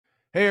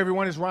Hey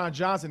everyone, it's Ron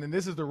Johnson, and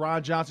this is the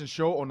Ron Johnson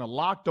Show on the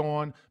Locked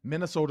On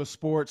Minnesota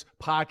Sports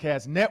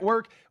Podcast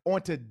Network.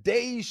 On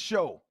today's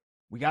show,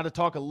 we got to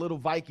talk a little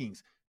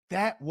Vikings.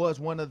 That was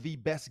one of the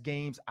best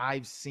games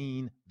I've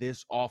seen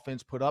this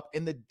offense put up.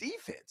 And the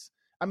defense,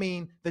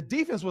 the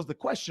defense was the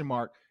question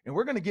mark, and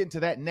we're going to get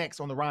into that next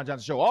on the Ron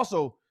Johnson Show.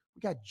 Also,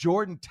 we got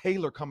Jordan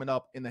Taylor coming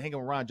up in the Hanging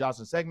with Ron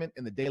Johnson segment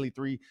in the Daily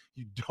 3.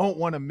 You don't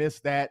want to miss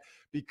that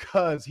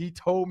because he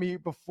told me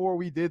before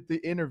we did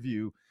the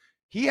interview,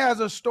 he has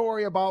a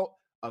story about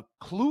a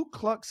Ku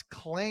Klux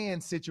Klan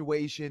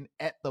situation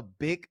at the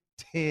Big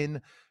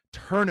Ten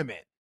tournament.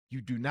 You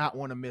do not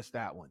want to miss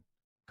that one.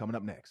 Coming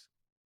up next.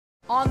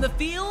 On the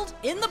field,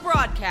 in the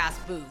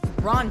broadcast booth,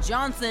 Ron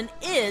Johnson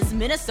is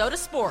Minnesota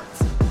sports.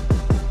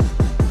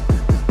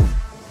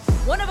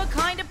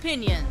 One-of-a-kind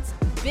opinions,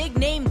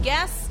 big-name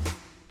guests,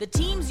 the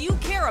teams you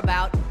care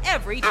about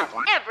every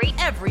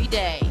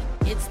day.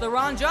 It's the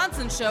Ron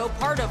Johnson Show,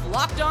 part of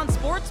Locked On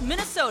Sports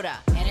Minnesota,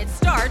 and it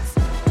starts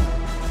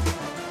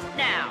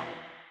now.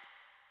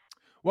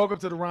 Welcome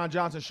to the Ron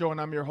Johnson Show, and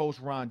I'm your host,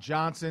 Ron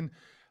Johnson.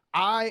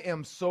 I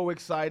am so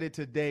excited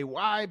today.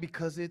 Why?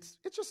 Because it's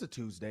just a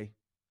Tuesday.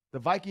 The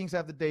Vikings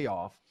have the day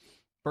off.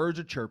 Birds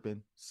are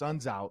chirping.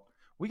 Sun's out.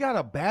 We got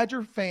a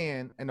Badger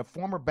fan and a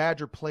former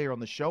Badger player on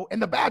the show,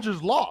 and the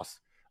Badgers lost.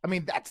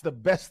 That's the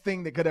best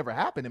thing that could ever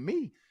happen to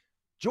me.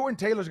 Jordan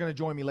Taylor's going to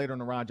join me later on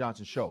the Ron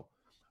Johnson Show.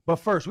 But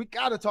first, we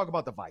got to talk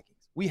about the Vikings.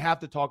 We have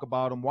to talk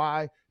about them.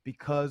 Why?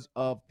 Because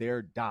of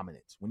their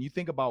dominance. When you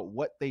think about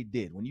what they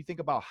did, when you think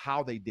about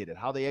how they did it,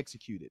 how they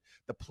executed,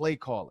 the play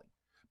calling.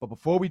 But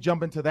before we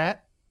jump into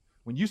that,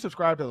 when you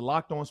subscribe to the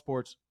Locked On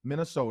Sports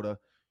Minnesota,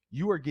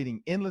 you are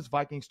getting endless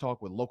Vikings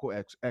talk with local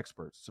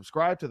experts.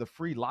 Subscribe to the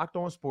free Locked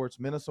On Sports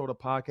Minnesota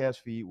podcast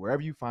feed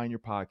wherever you find your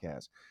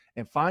podcasts.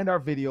 And find our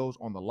videos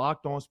on the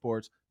Locked On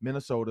Sports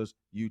Minnesota's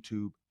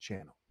YouTube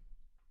channel.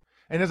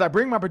 And as I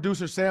bring my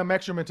producer, Sam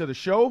Ekstrom, to the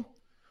show,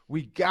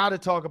 we got to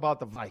talk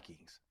about the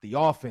Vikings, the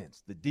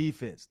offense, the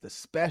defense, the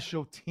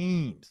special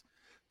teams,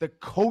 the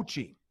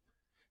coaching.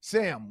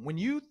 Sam, when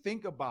you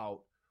think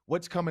about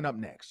what's coming up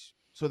next,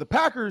 so the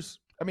Packers,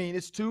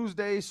 it's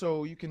Tuesday,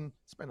 so you can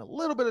spend a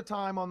little bit of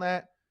time on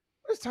that.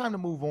 But it's time to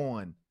move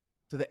on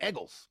to the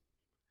Eagles.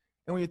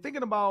 And when you're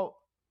thinking about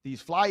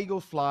these Fly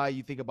Eagles Fly,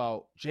 you think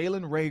about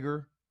Jalen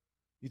Reagor.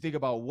 You think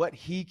about what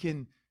he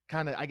can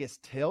kind of,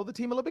 tell the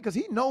team a little bit because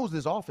he knows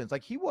this offense.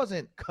 Like, he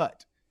wasn't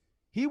cut.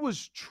 He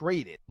was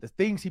traded. The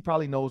things he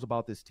probably knows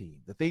about this team,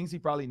 the things he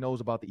probably knows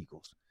about the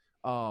Eagles.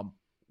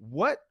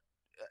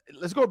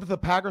 Let's go to the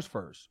Packers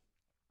first.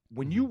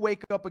 When you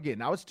wake up again,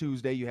 now it's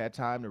Tuesday, you had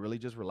time to really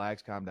just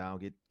relax, calm down,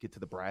 get to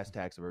the brass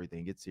tacks of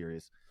everything, get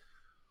serious.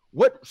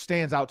 What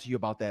stands out to you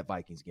about that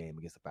Vikings game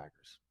against the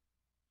Packers?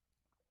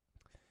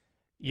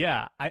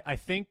 Yeah, I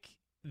think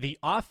the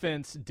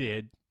offense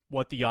did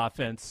what the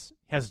offense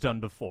has done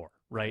before,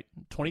 right?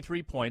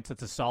 23 points,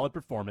 that's a solid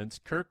performance.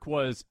 Kirk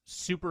was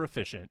super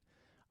efficient.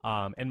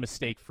 And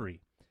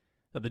mistake-free.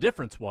 So the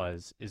difference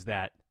is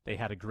that they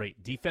had a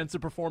great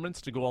defensive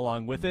performance to go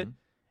along with it,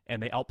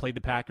 and they outplayed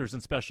the Packers in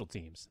special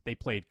teams. They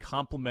played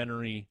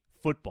complementary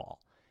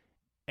football.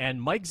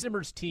 And Mike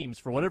Zimmer's teams,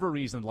 for whatever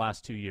reason, the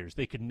last 2 years,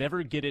 they could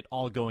never get it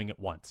all going at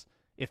once.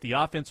 If the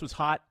offense was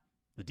hot,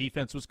 the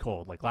defense was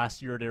cold, like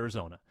last year at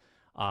Arizona.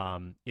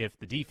 If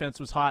the defense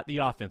was hot, the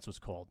offense was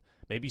cold.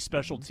 Maybe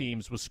special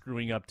teams was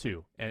screwing up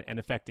too and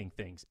affecting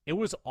things. It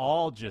was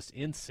all just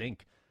in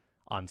sync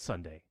on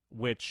Sunday,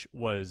 which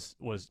was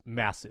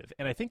massive.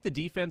 And I think the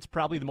defense,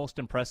 probably the most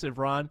impressive,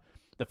 Ron,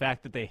 the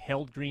fact that they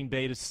held Green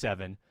Bay to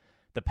 7.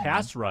 The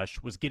pass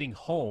rush was getting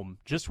home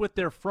just with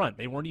their front.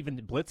 They weren't even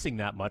blitzing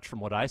that much from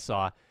what I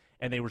saw,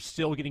 and they were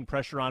still getting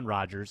pressure on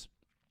Rodgers.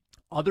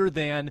 Other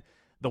than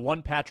the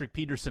one Patrick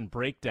Peterson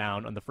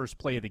breakdown on the first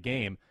play of the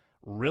game,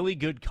 really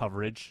good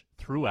coverage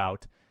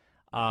throughout.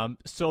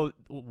 So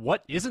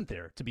what isn't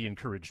there to be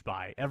encouraged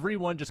by?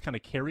 Everyone just kind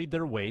of carried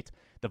their weight.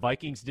 The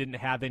Vikings didn't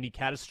have any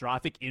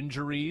catastrophic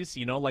injuries,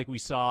 like we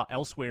saw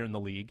elsewhere in the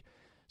league.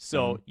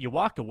 So you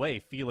walk away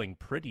feeling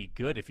pretty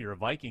good if you're a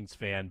Vikings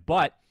fan,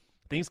 but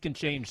things can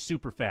change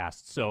super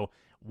fast. So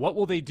what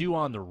will they do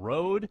on the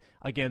road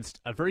against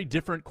a very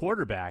different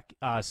quarterback,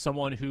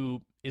 someone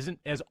who isn't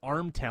as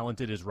arm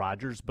talented as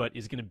Rodgers, but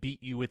is going to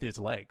beat you with his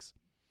legs?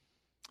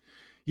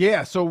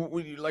 Yeah,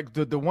 so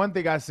the one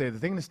thing I say, the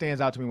thing that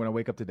stands out to me when I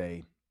wake up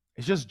today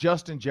is just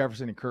Justin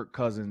Jefferson and Kirk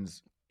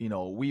Cousins.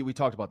 We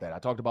talked about that. I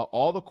talked about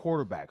all the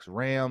quarterbacks,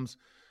 Rams.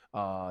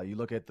 You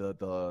look at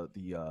the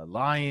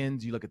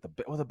Lions. You look at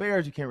the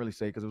Bears. You can't really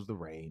say because it was the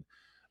rain.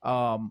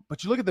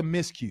 But you look at the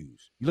miscues.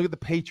 You look at the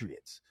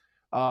Patriots.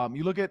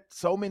 You look at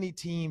so many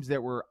teams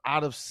that were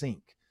out of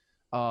sync.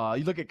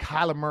 You look at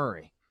Kyler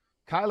Murray.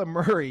 Kyler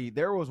Murray,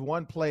 there was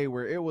one play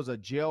where it was a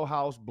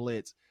jailhouse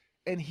blitz,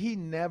 and he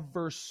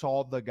never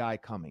saw the guy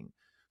coming.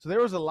 So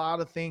there was a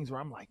lot of things where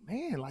I'm like,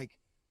 man,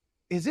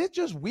 is it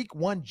just week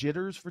one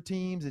jitters for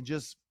teams and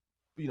just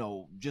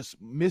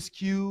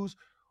miscues?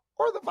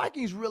 Or are the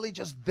Vikings really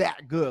just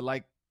that good?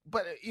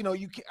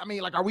 You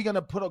can't, are we going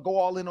to go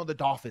all in on the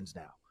Dolphins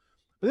now?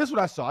 But this is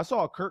what I saw. I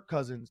saw a Kirk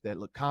Cousins that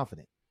looked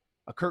confident.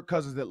 a Kirk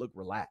Cousins that looked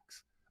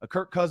relaxed, a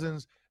Kirk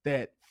Cousins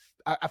that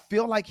I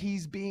feel like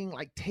he's being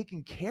like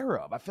taken care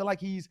of. I feel like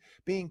he's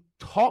being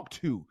talked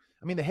to.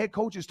 I mean, the head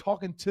coach is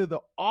talking to the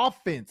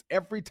offense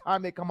every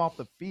time they come off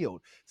the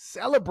field,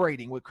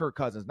 celebrating with Kirk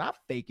Cousins, not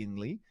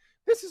fakingly.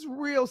 This is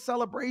real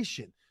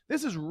celebration.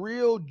 This is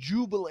real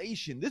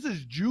jubilation. This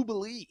is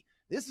jubilee.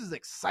 This is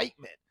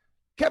excitement.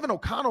 Kevin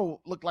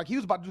O'Connell looked like he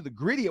was about to do the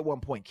gritty at one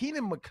point.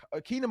 Keenan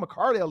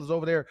McCardell is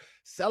over there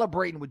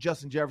celebrating with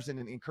Justin Jefferson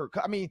and Kirk.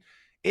 I mean,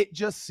 it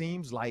just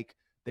seems like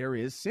there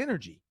is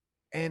synergy.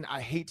 And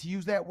I hate to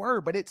use that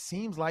word, but it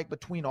seems like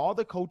between all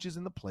the coaches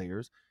and the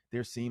players,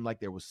 there seemed like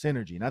there was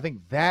synergy. And I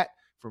think that,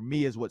 for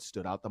me, is what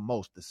stood out the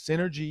most. The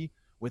synergy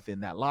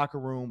within that locker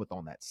room,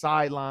 on that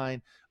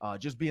sideline,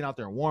 just being out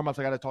there in warm-ups.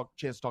 I got a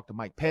chance to talk to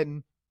Mike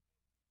Pettin,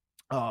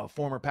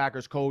 former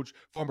Packers coach,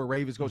 former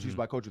Ravens coach. He was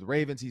my coach with the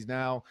Ravens. He's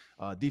now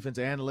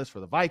defensive analyst for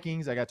the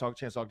Vikings. I got a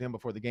chance to talk to him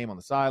before the game on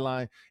the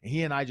sideline. And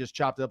he and I just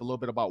chopped up a little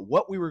bit about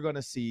what we were going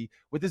to see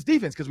with this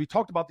defense, because we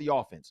talked about the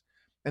offense.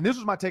 And this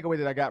was my takeaway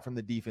that I got from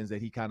the defense that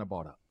he kind of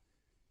brought up.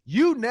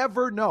 You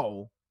never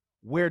know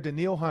where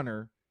Danielle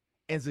Hunter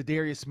and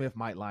Zadarius Smith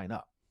might line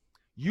up.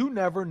 You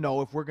never know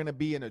if we're going to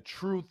be in a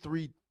true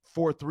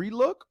 3-4-3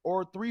 look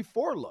or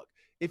 3-4 look.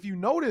 If you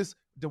notice,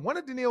 the one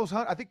of Danielle's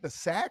Hunter, I think the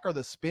sack or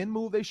the spin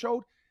move they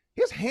showed,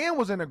 his hand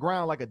was in the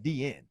ground like a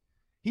DN.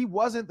 He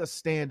wasn't the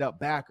stand-up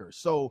backer.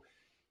 So,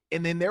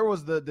 and then there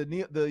was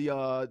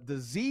the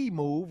Z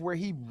move where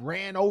he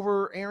ran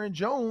over Aaron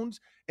Jones,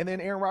 and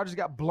then Aaron Rodgers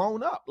got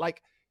blown up.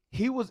 Like,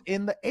 he was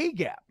in the A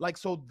gap. Like,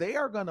 so they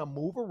are going to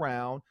move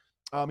around.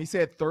 He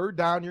said third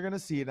down, you're going to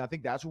see it. And I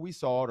think that's what we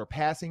saw, or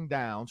passing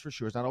downs for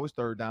sure. It's not always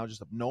third down,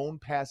 just a known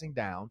passing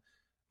down.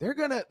 They're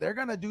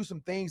gonna do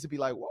some things to be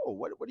like, whoa,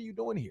 what are you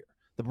doing here?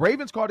 The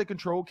Ravens called it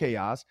controlled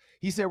chaos.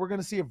 He said we're going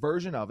to see a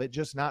version of it,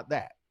 just not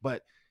that.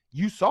 But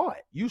you saw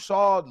it. You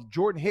saw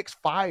Jordan Hicks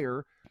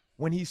fire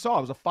when he saw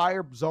it was a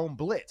fire zone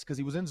blitz, because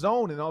he was in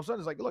zone, and all of a sudden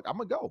it's like, look, I'm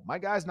gonna go. My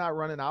guy's not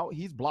running out.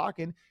 He's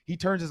blocking. He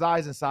turns his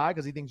eyes inside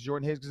because he thinks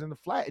Jordan Hicks is in the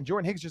flat, and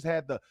Jordan Hicks just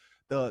had the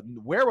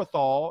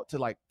wherewithal to,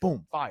 like,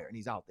 boom, fire, and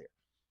he's out there.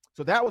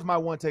 So that was my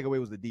one takeaway,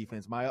 was the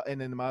defense. And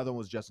then my other one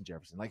was Justin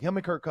Jefferson. Like, him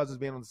and Kirk Cousins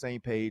being on the same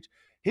page.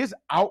 His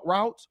out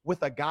routes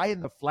with a guy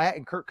in the flat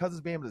and Kirk Cousins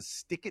being able to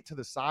stick it to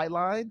the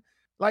sideline.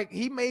 Like,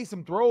 he made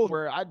some throws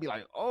where I'd be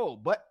like, oh,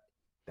 but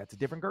that's a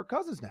different Kirk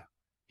Cousins now.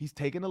 He's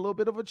taking a little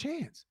bit of a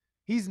chance.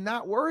 He's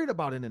not worried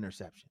about an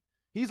interception.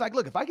 He's like,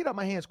 look, if I get out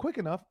my hands quick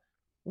enough,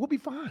 we'll be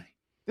fine.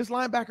 This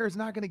linebacker is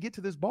not going to get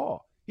to this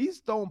ball. He's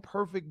thrown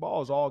perfect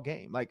balls all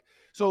game. Like,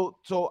 so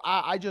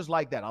I just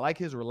like that. I like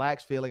his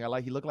relaxed feeling.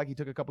 He looked like he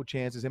took a couple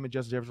chances. Him and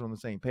Justin Jefferson on the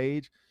same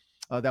page.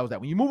 That was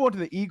that. When you move on to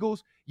the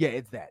Eagles, yeah,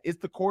 it's that. It's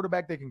the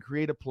quarterback that can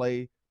create a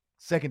play,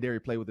 secondary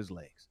play with his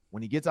legs.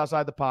 When he gets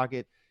outside the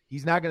pocket,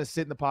 he's not going to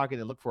sit in the pocket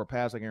and look for a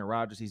pass like Aaron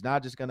Rodgers. He's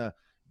not just going to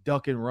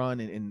duck and run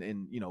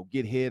and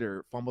get hit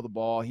or fumble the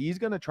ball. He's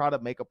going to try to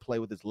make a play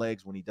with his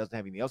legs when he doesn't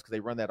have anything else, because they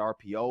run that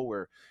RPO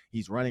where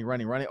he's running.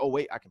 Oh,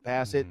 wait, I can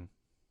pass it.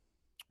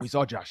 We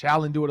saw Josh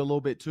Allen do it a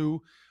little bit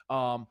too.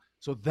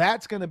 So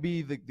that's going to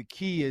be the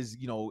key is,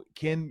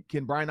 can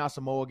Brian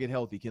Asamoah get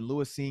healthy? Can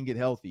Lewis Seen get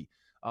healthy?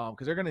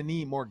 Because they're going to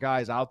need more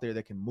guys out there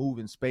that can move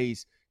in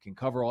space, can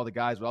cover all the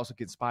guys, but also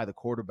can spy the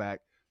quarterback.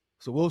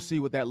 So we'll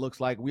see what that looks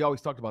like. We always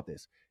talked about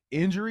this.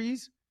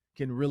 Injuries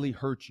can really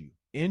hurt you.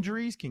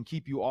 Injuries can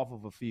keep you off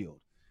of a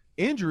field.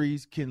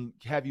 Injuries can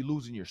have you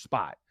losing your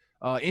spot.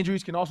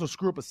 Injuries can also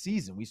screw up a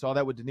season. We saw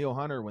that with Danielle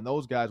Hunter when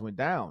those guys went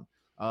down.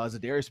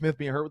 Zadarius Smith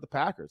being hurt with the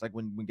Packers. Like,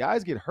 when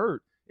guys get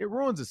hurt, it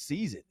ruins a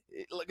season.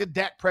 Look at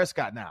Dak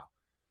Prescott now.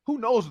 Who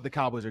knows what the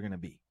Cowboys are going to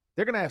be?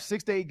 They're going to have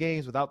 6 to 8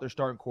 games without their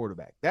starting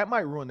quarterback. That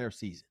might ruin their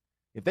season.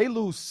 If they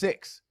lose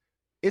 6,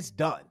 it's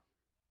done.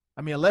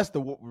 I mean, unless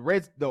the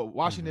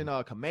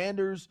Washington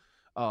Commanders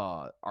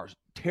are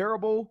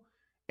terrible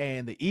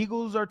and the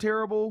Eagles are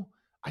terrible,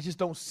 I just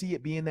don't see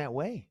it being that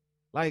way.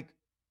 Like,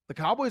 the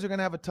Cowboys are going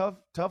to have a tough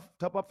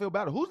upfield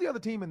battle. Who's the other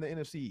team in the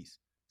NFC East?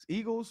 It's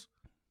Eagles,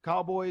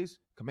 Cowboys,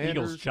 Commanders.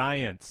 Eagles,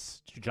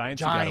 Giants.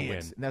 Giants got to win.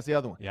 And that's the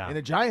other one. Yeah. And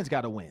the Giants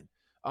got to win.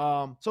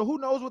 So who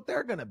knows what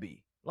they're going to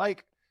be.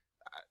 Like,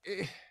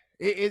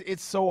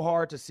 it's so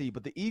hard to see.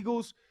 But the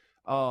Eagles,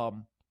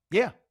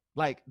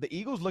 like, the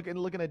Eagles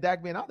looking at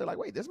Dak being out there like,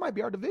 wait, this might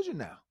be our division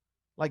now.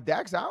 Like,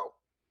 Dak's out.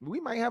 We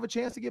might have a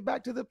chance to get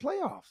back to the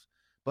playoffs.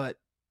 But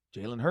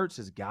Jalen Hurts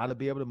has got to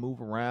be able to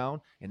move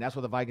around, and that's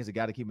why the Vikings have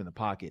got to keep him in the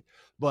pocket.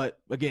 But,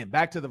 again,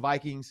 back to the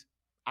Vikings.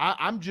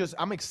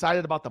 I'm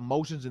excited about the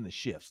motions and the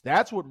shifts.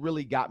 That's what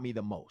really got me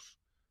the most.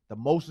 The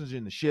motions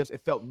and the shifts.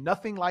 It felt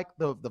nothing like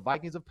the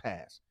Vikings of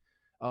past.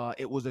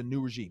 It was a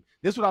new regime.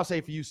 This is what I'll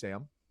say for you,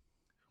 Sam.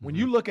 When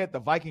you look at the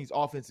Vikings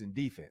offense and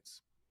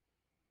defense,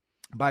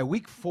 by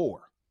week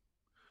 4,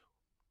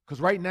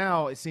 because right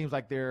now it seems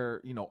like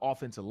they're,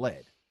 offensive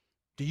led.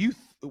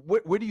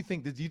 Where do you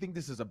think? Do you think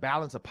this is a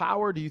balance of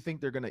power? Do you think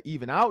they're going to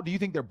even out? Do you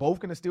think they're both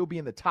going to still be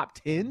in the top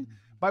 10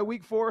 by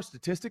week 4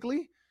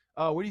 statistically?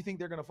 Where do you think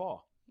they're going to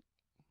fall?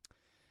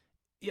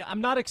 Yeah,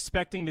 I'm not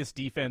expecting this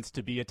defense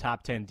to be a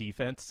top 10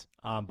 defense.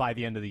 by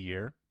the end of the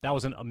year. That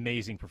was an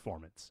amazing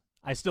performance.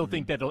 I still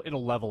think that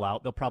it'll level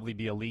out. They'll probably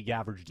be a league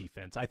average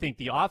defense. I think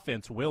the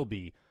offense will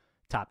be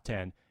top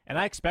 10, and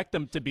I expect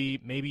them to be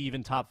maybe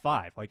even top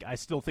 5. Like, I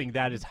still think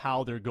that is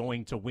how they're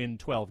going to win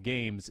 12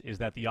 games, is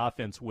that the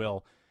offense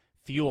will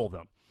fuel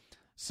them.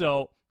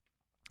 So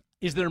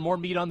is there more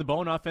meat on the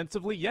bone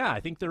offensively? Yeah, I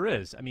think there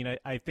is. I mean,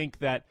 I think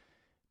that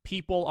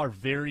people are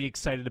very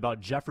excited about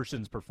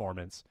Jefferson's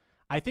performance.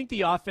 I think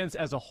the offense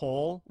as a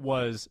whole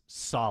was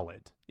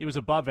solid. It was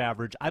above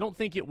average. I don't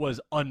think it was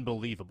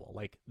unbelievable.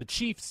 Like, the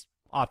Chiefs'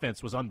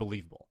 offense was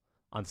unbelievable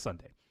on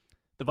Sunday.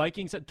 The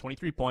Vikings had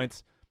 23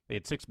 points. They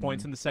had 6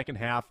 points in the second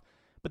half,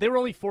 but they were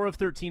only 4 of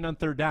 13 on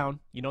third down.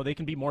 You know, they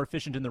can be more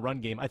efficient in the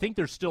run game. I think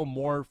there's still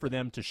more for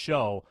them to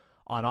show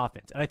on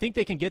offense, and I think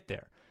they can get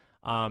there.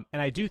 And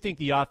I do think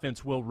the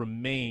offense will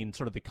remain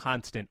sort of the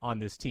constant on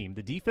this team.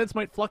 The defense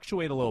might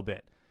fluctuate a little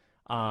bit,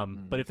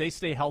 but if they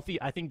stay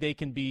healthy, I think they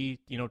can be,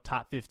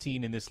 top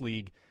 15 in this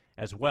league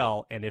as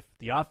well. And if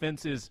the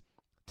offense is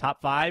top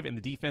 5 and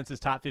the defense is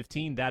top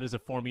 15, that is a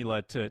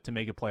formula to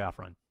make a playoff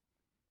run.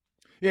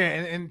 Yeah,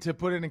 and to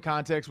put it in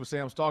context, what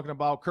Sam's talking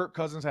about, Kirk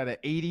Cousins had an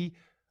 80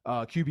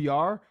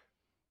 QBR.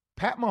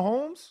 Pat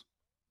Mahomes,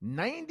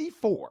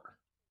 94.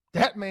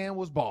 That man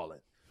was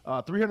balling.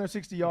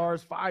 360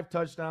 yards, 5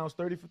 touchdowns,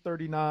 30 for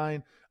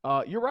 39.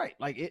 You're right.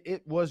 Like,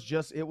 it was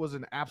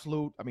an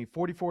absolute,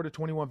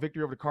 44-21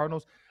 victory over the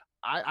Cardinals.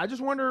 I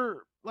just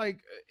wonder,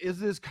 like, is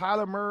this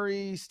Kyler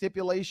Murray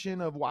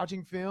stipulation of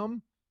watching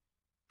film?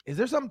 Is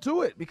there something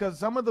to it? Because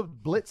some of the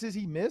blitzes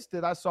he missed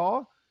that I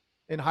saw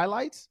in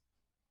highlights,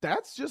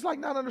 that's just like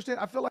not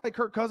understanding. I feel like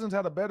Kirk Cousins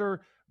had a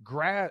better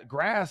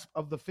grasp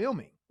of the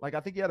filming. Like, I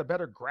think he had a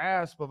better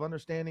grasp of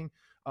understanding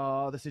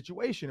the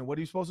situation and what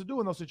he's supposed to do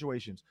in those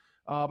situations.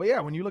 But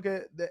yeah, when you look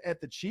at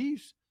the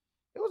Chiefs,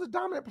 it was a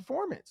dominant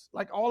performance,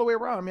 like all the way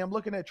around. I mean, I'm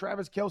looking at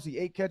Travis Kelce,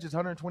 8 catches,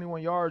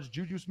 121 yards.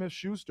 Juju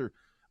Smith-Schuster,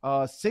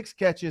 6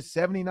 catches,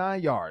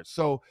 79 yards.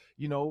 So,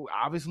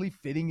 obviously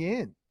fitting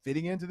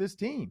into this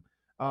team.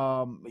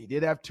 He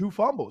did have 2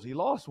 fumbles. He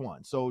lost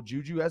 1. So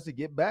Juju has to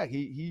get back.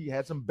 He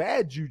had some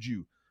bad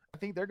juju. I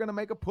think they're going to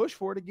make a push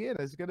for it again.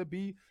 It's going to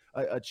be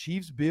a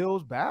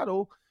Chiefs-Bills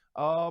battle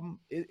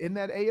in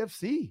that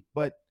AFC.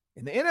 But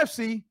in the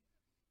NFC,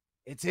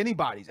 it's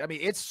anybody's. I mean,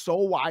 it's so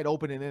wide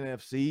open in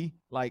NFC.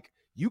 Like,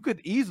 you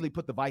could easily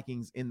put the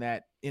Vikings in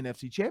that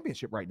NFC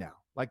championship right now.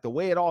 Like, the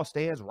way it all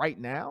stands right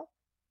now,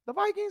 the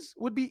Vikings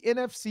would be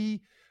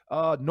NFC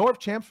North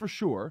champs for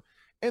sure,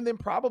 and then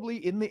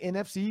probably in the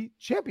NFC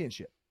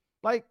championship.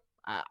 Like,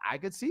 I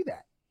could see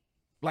that.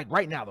 Like,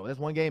 right now, though, that's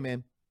one game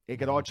in. It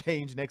could all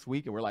change next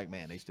week, and we're like,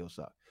 man, they still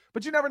suck.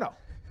 But you never know.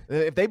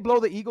 If they blow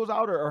the Eagles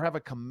out or have a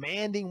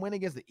commanding win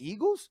against the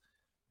Eagles,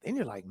 then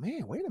you're like,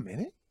 man, wait a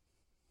minute.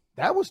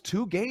 That was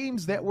 2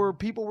 games that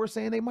people were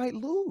saying they might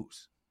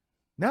lose.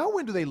 Now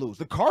when do they lose?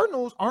 The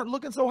Cardinals aren't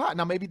looking so hot.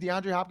 Now, maybe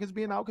DeAndre Hopkins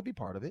being out could be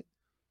part of it,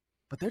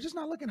 but they're just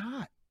not looking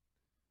hot.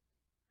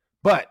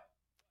 But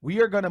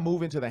we are going to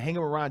move into the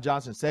Hanging with Ron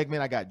Johnson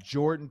segment. I got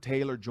Jordan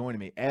Taylor joining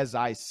me. As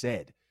I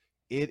said,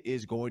 it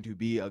is going to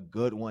be a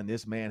good one.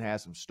 This man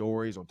has some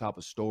stories on top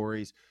of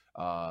stories,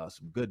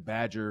 some good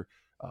Badger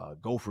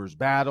Gophers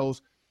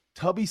battles.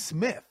 Tubby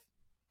Smith.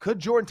 Could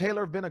Jordan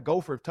Taylor have been a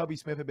Gopher if Tubby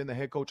Smith had been the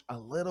head coach a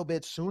little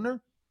bit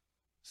sooner?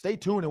 Stay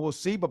tuned and we'll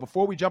see. But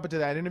before we jump into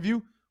that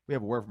interview, we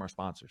have a word from our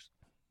sponsors.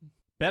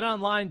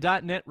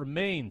 BetOnline.net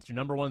remains your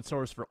number one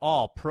source for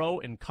all pro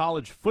and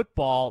college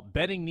football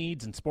betting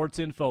needs and sports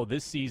info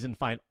this season.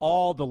 Find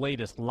all the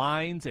latest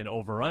lines and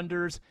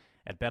over-unders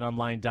at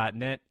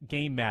BetOnline.net.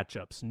 Game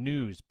matchups,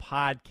 news,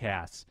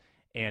 podcasts,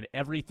 and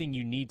everything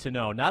you need to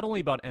know, not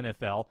only about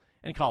NFL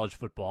and college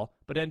football,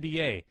 but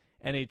NBA,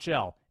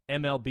 NHL,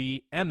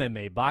 MLB,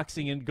 MMA,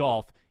 boxing, and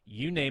golf.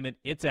 You name it,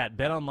 it's at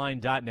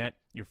BetOnline.net,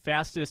 your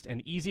fastest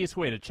and easiest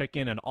way to check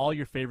in on all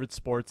your favorite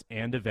sports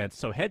and events.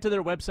 So head to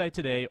their website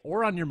today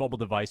or on your mobile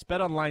device,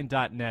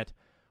 BetOnline.net,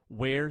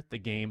 where the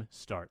game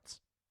starts.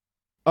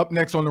 Up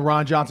next on the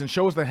Ron Johnson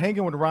Show is the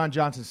Hanging with Ron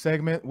Johnson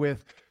segment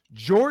with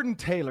Jordan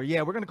Taylor.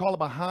 Yeah, we're going to call it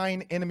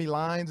Behind Enemy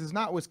Lines. It's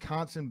not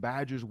Wisconsin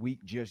Badgers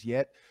week just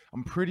yet.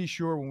 I'm pretty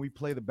sure when we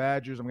play the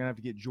Badgers, I'm going to have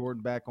to get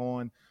Jordan back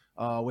on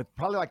with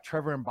probably like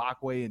Trevor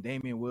Mbakwe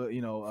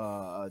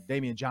and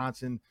Damian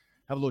Johnson.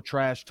 Have a little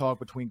trash talk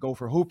between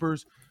Gopher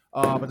Hoopers.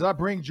 But as I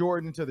bring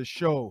Jordan to the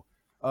show,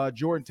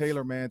 Jordan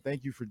Taylor, man,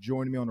 thank you for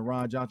joining me on the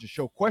Ron Johnson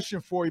Show.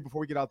 Question for you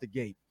before we get out the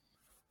gate.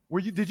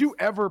 Did you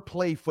ever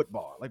play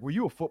football? Like, were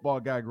you a football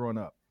guy growing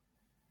up?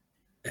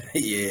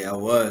 Yeah, I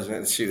was,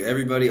 man.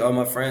 Shoot, all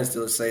my friends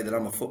still say that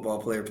I'm a football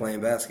player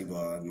playing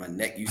basketball. My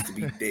neck used to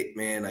be thick,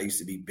 man. I used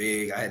to be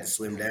big. I had to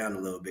slim down a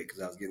little bit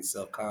because I was getting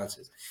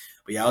self-conscious.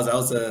 But yeah, I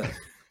was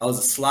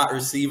a slot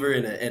receiver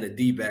and a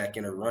D-back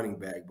and a running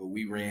back. But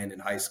we ran in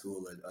high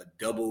school a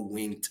double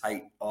wing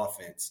tight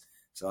offense.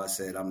 So I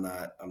said, I'm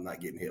not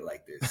getting hit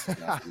like this. It's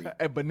not for me.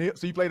 At Benil,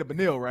 so you played at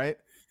Benil, right?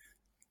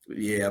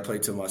 Yeah, I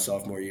played till my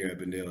sophomore year at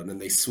Benil, and then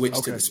they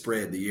switched to the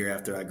spread the year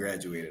after I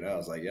graduated. I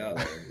was like, y'all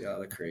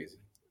are crazy.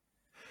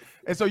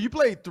 And so you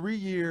played 3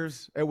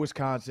 years at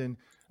Wisconsin.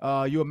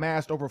 You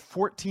amassed over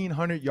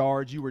 1,400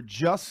 yards. You were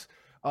just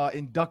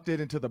inducted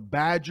into the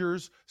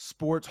Badgers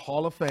Sports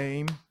Hall of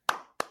Fame.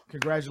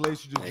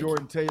 Congratulations to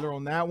Jordan Taylor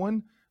on that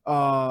one.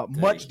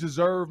 Much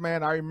deserved,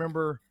 man. I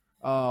remember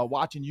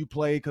watching you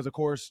play because, of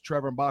course,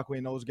 Trevor Mbakwe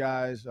and those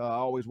guys. I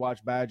always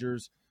watch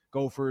Badgers,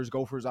 Gophers,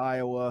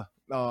 Iowa.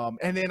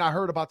 And then I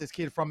heard about this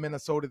kid from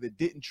Minnesota that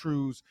didn't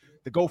choose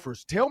the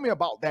Gophers. Tell me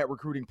about that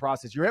recruiting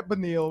process. You're at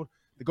Benilde.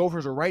 The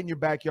Gophers are right in your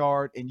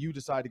backyard, and you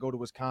decide to go to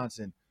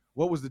Wisconsin.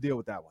 What was the deal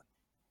with that one?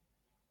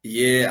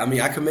 Yeah, I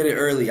mean, I committed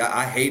early.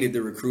 I hated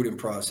the recruiting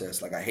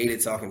process. Like, I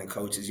hated talking to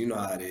coaches. You know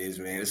how it is,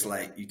 man. It's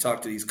like you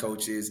talk to these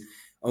coaches.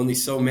 Only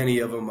so many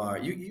of them are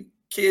you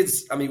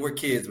kids. I mean, we're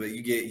kids, but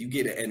you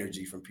get an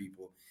energy from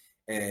people.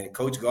 And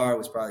Coach Gar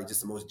was probably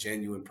just the most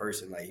genuine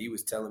person. Like, he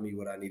was telling me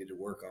what I needed to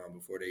work on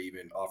before they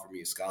even offered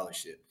me a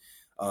scholarship.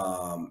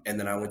 And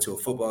then I went to a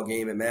football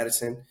game in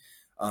Madison.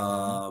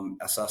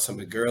 I saw some of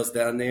the girls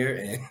down there,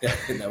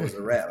 and that was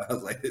a wrap. I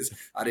was like,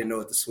 I didn't know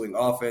what the swing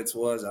offense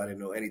was. I didn't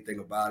know anything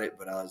about it,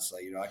 but I was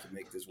like, I can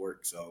make this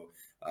work. So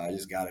I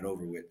just got it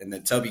over with. And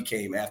then Tubby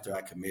came after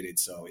I committed,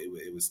 so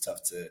it was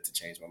tough to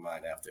change my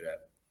mind after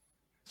that.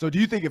 So do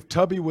you think if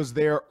Tubby was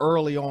there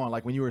early on,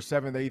 like when you were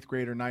 7th, 8th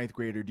grader, 9th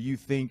grader, do you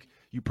think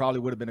you probably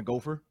would have been a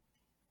Gopher?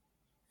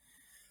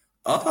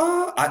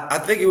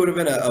 I think it would have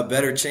been a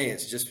better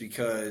chance just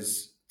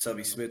because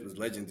Tubby Smith was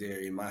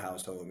legendary in my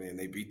household, man.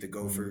 They beat the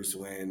Gophers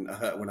when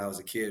I was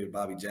a kid with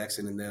Bobby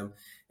Jackson and them.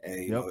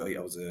 And, I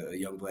was a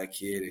young black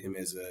kid, and him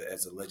as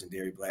a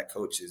legendary black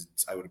coach,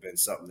 I would have been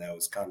something that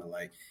was kind of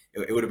like –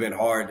 it would have been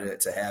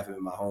hard to have him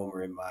in my home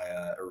or in my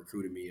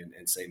recruiting me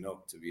and say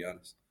no, to be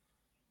honest.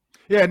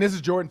 Yeah, and this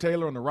is Jordan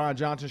Taylor on the Ron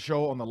Johnson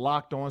Show on the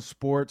Locked On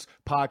Sports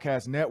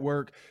Podcast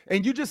Network.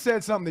 And you just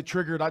said something that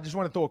triggered. I just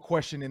want to throw a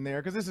question in there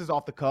because this is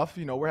off the cuff.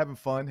 We're having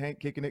fun,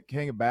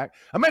 hanging back.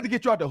 I'm going to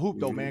get you out the hoop,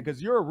 though, man,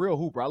 because you're a real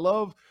hooper. I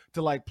love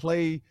to,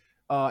 play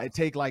and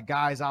take,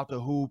 guys out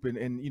the hoop. And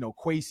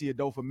Kwesi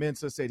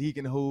Adolfo-Mensah said he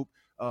can hoop.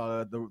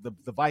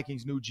 The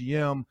Vikings' new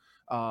GM.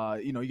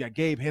 You got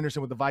Gabe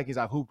Henderson with the Vikings.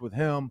 I've hooped with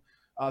him.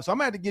 So I'm going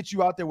to have to get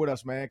you out there with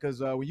us, man, because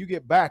when you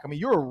get back, I mean,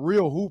 you're a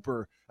real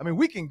hooper. I mean,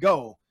 we can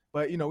go.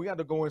 But, we got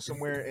to go in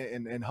somewhere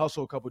and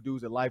hustle a couple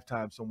dudes at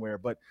Lifetime somewhere.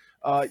 But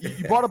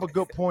you brought up a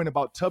good point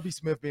about Tubby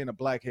Smith being a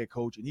black head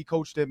coach, and he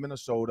coached at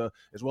Minnesota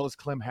as well as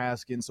Clem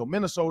Haskins. So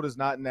Minnesota's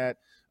not in that,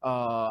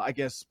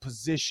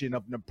 position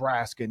of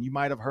Nebraska. And you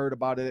might have heard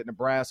about it at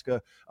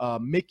Nebraska.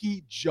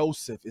 Mickey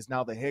Joseph is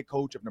now the head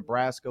coach of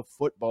Nebraska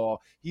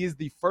football. He is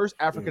the first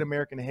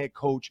African-American head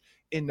coach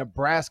in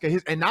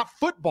Nebraska, and not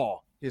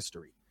football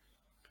history.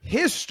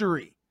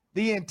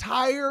 The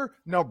entire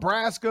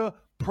Nebraska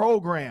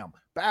program.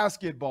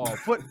 Basketball,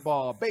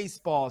 football,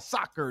 baseball,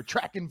 soccer,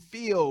 track and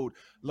field,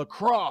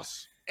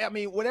 lacrosse,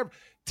 whatever,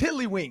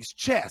 tiddlywinks,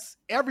 chess,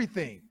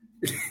 everything.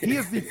 He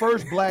is the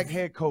first black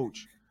head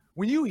coach.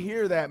 When you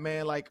hear that,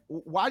 man,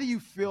 why do you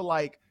feel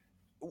like,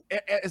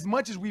 as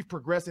much as we've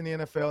progressed in the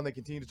NFL and they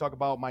continue to talk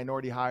about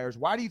minority hires,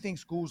 why do you think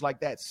schools like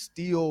that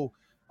still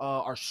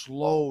are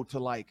slow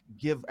to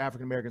give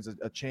African Americans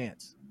a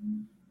chance?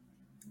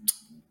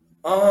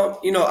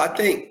 I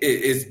think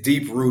it's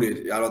deep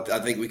rooted. I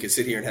think we could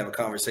sit here and have a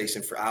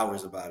conversation for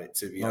hours about it,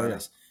 to be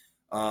honest.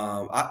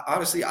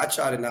 I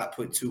try to not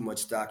put too much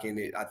stock in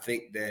it. I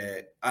think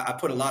that I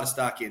put a lot of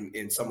stock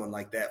in someone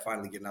like that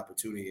finally getting an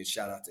opportunity, and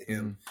shout out to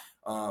him.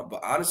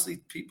 But honestly,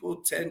 people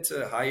tend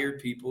to hire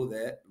people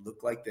that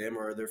look like them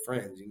or their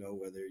friends,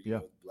 whether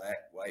you're black,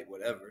 white,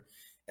 whatever.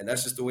 And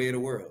that's just the way of the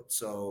world.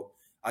 So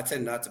I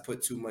tend not to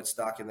put too much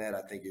stock in that.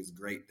 I think it's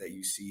great that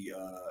you see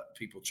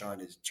people trying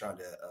to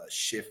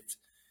shift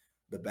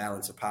the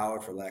balance of power,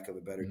 for lack of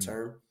a better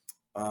term.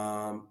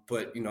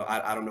 But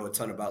I don't know a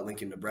ton about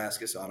Lincoln,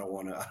 Nebraska, so I don't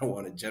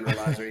want to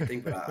generalize or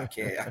anything. But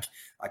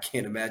I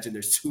can't imagine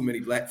there's too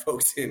many black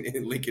folks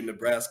in Lincoln,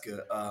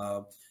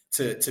 Nebraska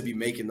to be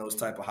making those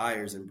type of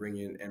hires and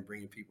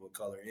bringing people of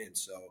color in.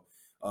 So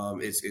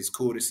it's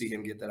cool to see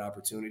him get that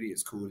opportunity.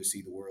 It's cool to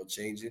see the world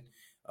changing.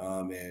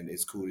 And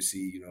it's cool to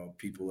see,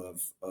 people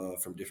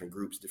of from different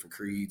groups, different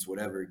creeds,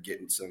 whatever,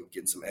 getting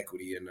some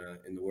equity in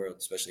the world,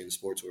 especially in the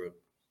sports world.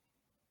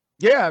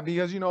 Yeah,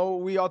 because,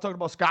 we all talked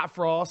about Scott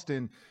Frost,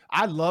 and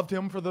I loved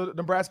him for the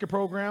Nebraska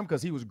program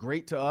because he was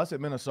great to us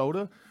at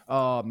Minnesota.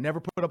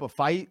 Never put up a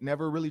fight,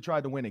 never really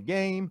tried to win a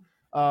game.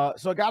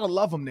 So I got to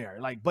love him there.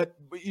 But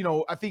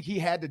I think he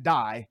had to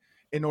die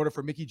in order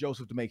for Mickey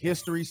Joseph to make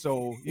history.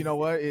 So, you know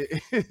what?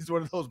 It's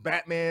one of those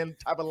Batman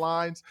type of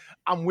lines.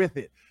 I'm with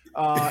it.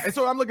 And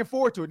so I'm looking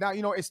forward to it. Now,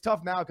 it's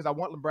tough now because I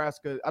want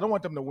Nebraska. I don't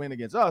want them to win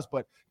against us,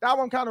 but now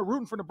I'm kind of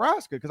rooting for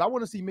Nebraska because I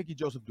want to see Mickey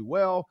Joseph do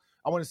well.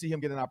 I want to see him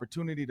get an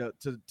opportunity to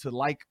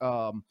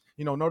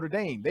Notre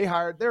Dame. They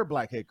hired their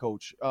black head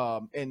coach,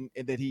 and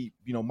that he,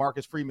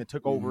 Marcus Freeman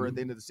took over at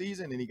the end of the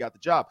season and he got the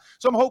job.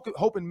 So I'm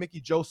hoping Mickey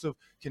Joseph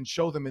can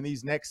show them in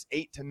these next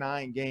 8 to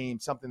 9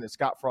 games something that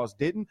Scott Frost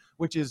didn't,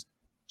 which is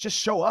just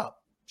show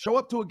up. show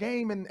up to a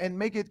game and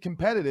make it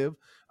competitive,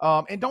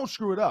 and don't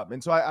screw it up.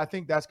 And so I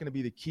think that's going to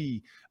be the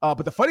key.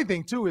 But the funny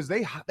thing too is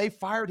they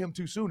fired him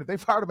too soon. If they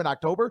fired him in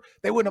October,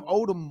 they wouldn't have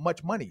owed him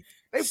much money.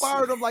 They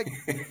fired him like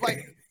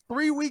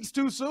 3 weeks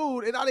too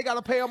soon, and now they got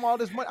to pay him all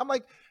this money. I'm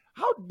like,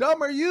 how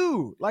dumb are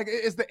you? Like,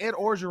 it's the Ed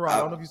Orgeron. I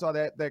don't know if you saw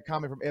that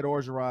comment from Ed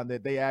Orgeron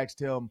that they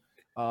asked him,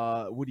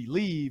 would he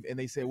leave? And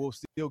they said, we'll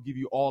still give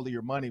you all of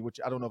your money,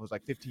 which I don't know if it was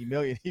like $15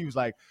 million. He was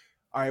like,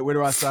 all right, where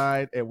do I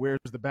sign? And where's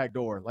the back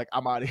door? Like,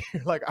 I'm out of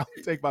here. Like, I'll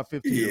take my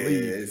 15 and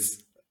leave.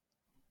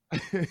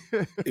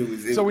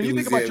 So when you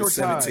think about your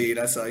 17,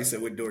 time, I saw he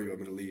said, "What door you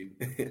want me to leave?"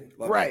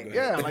 Right?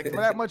 Yeah, like for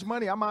that much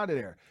money, I'm out of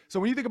there. So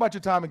when you think about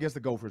your time against the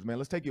Gophers, man,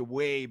 let's take it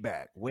way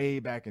back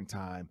in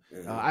time.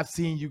 I've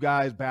seen you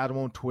guys battle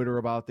on Twitter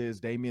about this.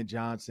 Damian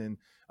Johnson,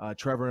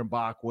 Trevor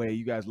Mbakwe,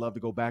 you guys love to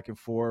go back and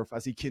forth. I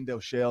see Kendall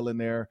Shell in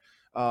there.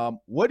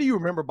 What do you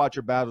remember about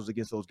your battles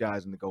against those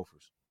guys in the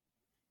Gophers?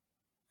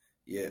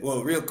 Yeah,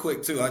 well, real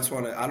quick too, I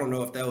don't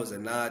know if that was a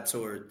nod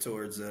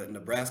towards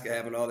Nebraska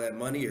having all that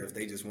money, or if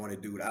they just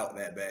wanted dude out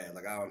that bad.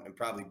 Like, and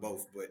probably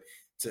both, but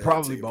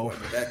probably both.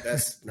 Point,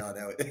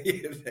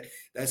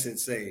 that's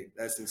insane.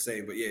 That's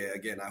insane. But yeah,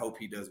 again, I hope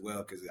he does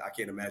well, because I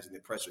can't imagine the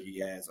pressure he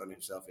has on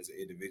himself as an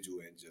individual,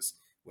 and just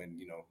when,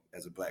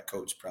 as a black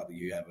coach, probably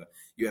you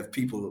have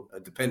people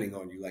depending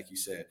on you, like you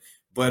said.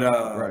 But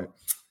right.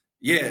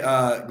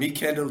 Yeah, me,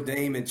 Kendall,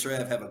 Dame, and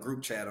Trev have a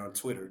group chat on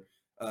Twitter.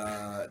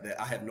 That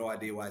I have no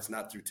idea why it's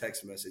not through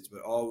text message,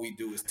 but all we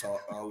do is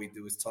talk.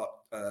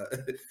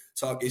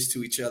 Talk ish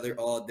to each other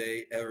all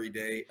day, every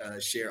day.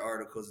 Share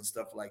articles and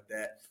stuff like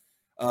that.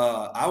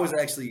 I was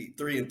actually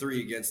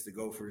 3-3 against the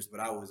Gophers, but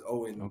I was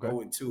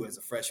 0-2 as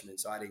a freshman,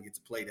 so I didn't get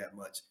to play that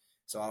much.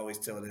 So I always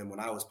tell them, when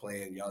I was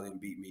playing, y'all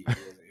didn't beat me.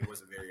 It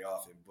wasn't very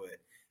often, but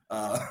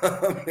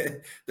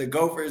the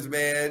Gophers,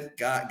 man,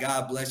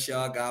 God bless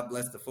y'all. God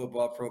bless the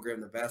football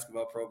program, the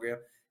basketball program.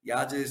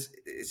 Y'all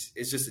it's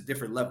just a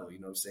different level, you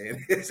know what I'm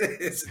saying?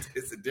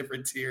 It's a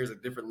different tier, it's a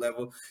different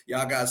level.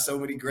 Y'all got so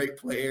many great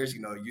players.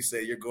 You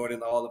say you're going in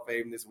the Hall of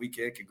Fame this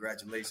weekend.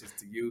 Congratulations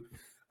to you.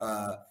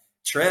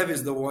 Trev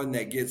is the one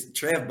that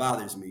Trev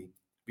bothers me,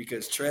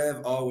 because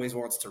Trev always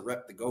wants to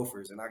rep the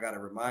Gophers, and I got to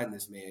remind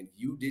this man,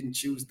 you didn't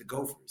choose the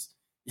Gophers.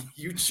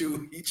 He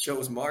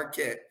chose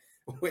Marquette,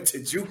 went to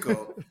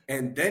JUCO,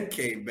 and then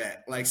came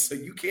back. Like, so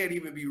you can't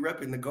even be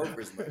repping the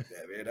Gophers like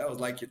that, man. That was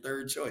like your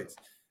third choice.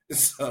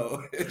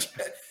 So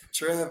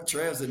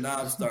Trev's a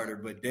non-starter,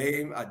 but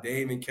Dame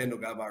and Kendall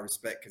got my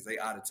respect, because they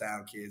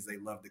out-of-town kids. They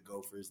love the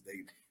Gophers.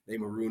 They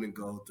maroon and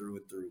gold through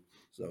and through.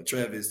 So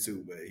Trev is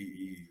too, but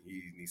he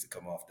needs to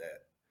come off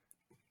that.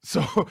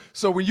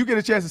 So when you get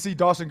a chance to see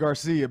Dawson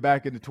Garcia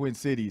back in the Twin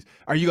Cities,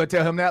 are you gonna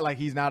tell him that, like,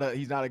 he's not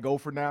a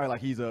Gopher now,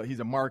 like he's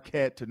a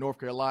Marquette to North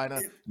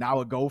Carolina, now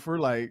a Gopher,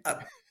 like?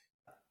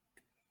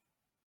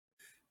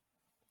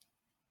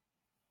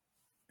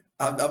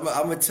 I'm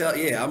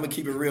gonna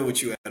keep it real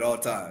with you at all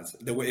times.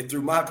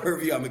 Through my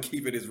purview, I'm gonna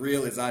keep it as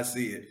real as I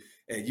see it.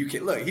 And you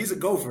can look, he's a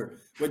Gopher,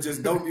 but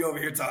just don't be over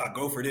here talking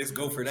go for this,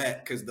 go for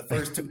that. Because the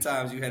first 2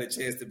 times you had a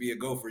chance to be a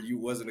Gopher, you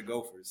wasn't a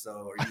Gopher,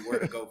 or you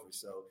weren't a Gopher.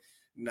 So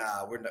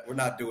nah, we're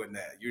not doing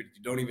that. You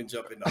don't even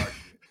jump into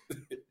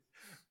argument.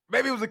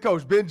 Maybe it was the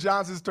coach. Ben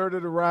Johnson's turned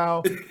it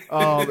around.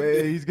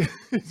 He's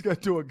gonna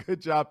do a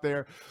good job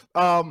there.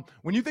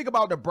 When you think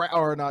about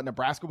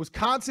Nebraska,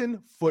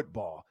 Wisconsin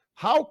football,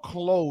 how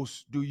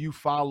close do you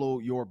follow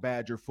your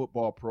Badger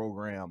football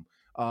program?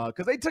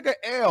 Because they took an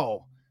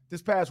L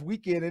this past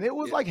weekend, and it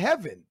was like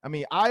heaven. I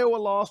mean, Iowa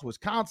lost,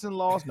 Wisconsin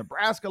lost,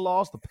 Nebraska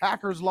lost, the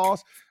Packers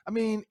lost. I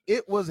mean,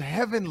 it was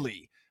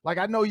heavenly. Like,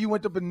 I know you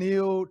went to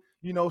Benilde,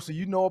 so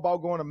you know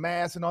about going to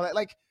Mass and all that.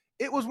 Like,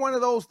 it was one of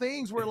those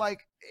things where,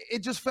 like, it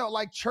just felt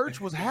like church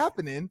was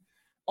happening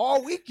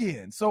all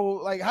weekend. So,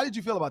 like, how did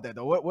you feel about that,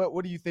 though?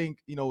 What do you think,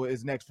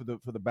 is next for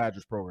the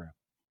Badgers program?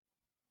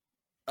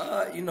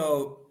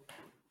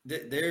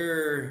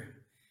 They're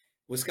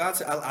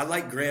Wisconsin. I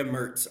like Graham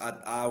Mertz.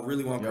 I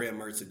really want Graham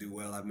Mertz to do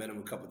well. I've met him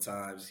a couple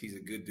times. He's a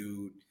good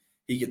dude.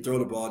 He can throw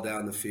the ball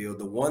down the field.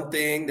 The one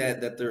thing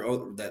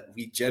that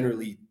we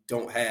generally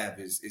don't have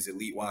is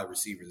elite wide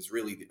receivers. It's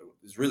really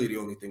the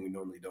only thing we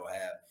normally don't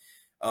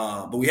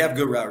have. But we have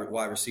good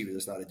wide receivers.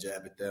 It's not a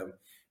jab at them.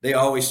 They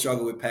always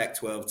struggle with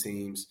Pac-12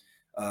 teams.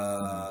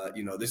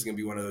 This is going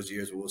to be one of those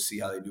years where we'll see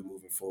how they do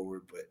moving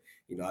forward. But,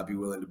 I'd be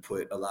willing to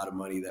put a lot of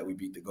money that we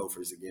beat the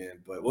Gophers again.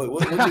 But we'll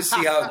just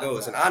see how it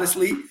goes. And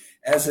honestly,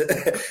 as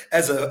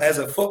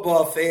a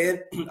football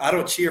fan, I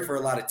don't cheer for a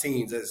lot of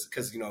teams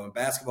because, in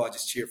basketball, I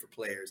just cheer for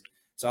players.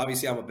 So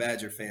obviously I'm a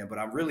Badger fan, but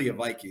I'm really a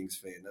Vikings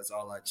fan. That's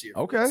all I cheer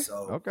for. Okay.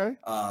 So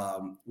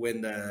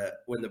when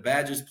the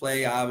Badgers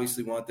play, I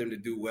obviously want them to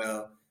do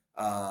well.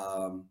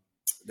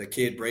 The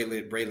kid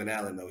Braylon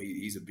Allen, though,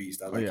 he's a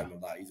beast. I like him a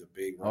lot. He's a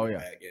big running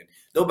back, and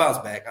they'll bounce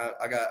back.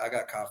 I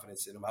got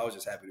confidence in him. I was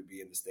just happy to be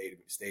in the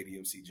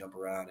stadium, see jump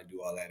around and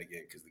do all that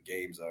again, because the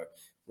games are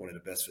one of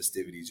the best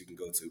festivities you can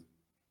go to.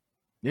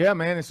 Yeah,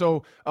 man. And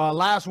so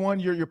last one,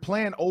 you're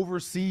playing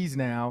overseas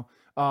now.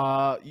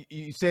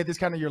 You said this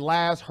kind of your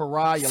last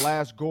hurrah, your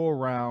last go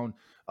around.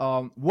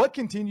 What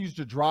continues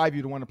to drive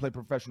you to want to play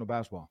professional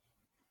basketball?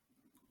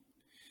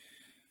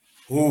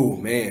 Oh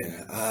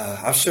man,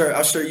 I'm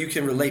sure you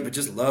can relate, but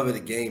just love of the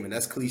game, and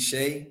that's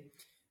cliche.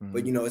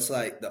 But it's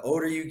like the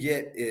older you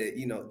get,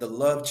 the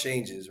love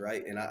changes,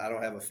 right? And I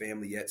don't have a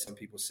family yet. Some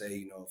people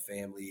say,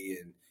 family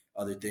and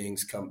other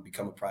things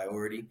become a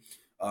priority.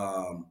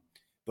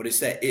 But it's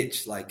that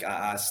itch. Like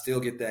I still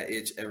get that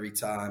itch every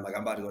time. Like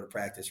I'm about to go to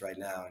practice right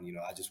now, and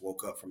I just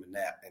woke up from a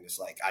nap, and it's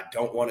like I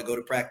don't want to go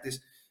to practice,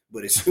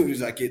 but as soon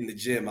as I get in the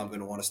gym, I'm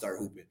going to want to start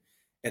hooping.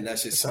 And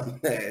that's just something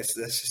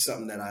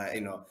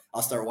that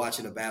I'll start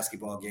watching a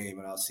basketball game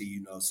and I'll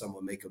see,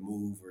 someone make a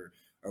move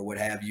or what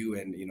have you.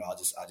 And, I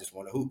just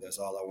want to hoop. That's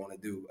all I want to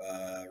do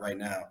right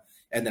now.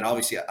 And then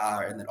obviously,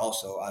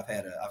 also I've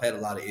had a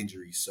lot of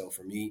injuries. So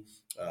for me,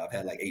 I've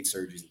had like 8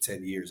 surgeries in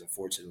 10 years,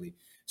 unfortunately.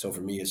 So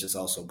for me, it's just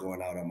also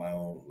going out on my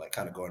own, like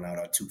kind of going out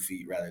on 2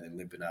 feet rather than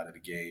limping out of the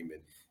game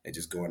and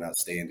just going out,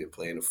 staying and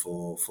playing a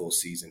full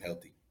season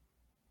healthy.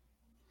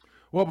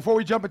 Well, before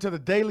we jump into the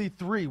Daily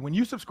 3, when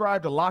you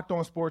subscribe to Locked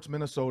On Sports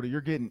Minnesota,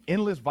 you're getting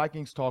endless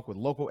Vikings talk with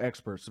local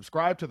experts.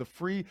 Subscribe to the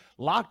free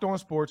Locked On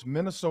Sports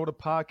Minnesota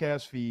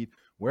podcast feed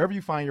wherever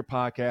you find your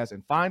podcast,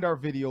 and find our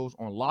videos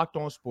on Locked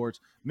On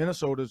Sports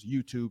Minnesota's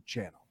YouTube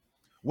channel.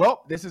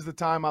 Well, this is the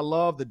time I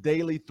love, the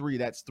Daily 3.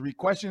 That's 3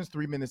 questions,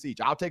 3 minutes each.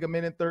 I'll take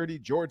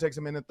 1:30. Jordan takes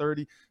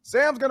 1:30.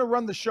 Sam's going to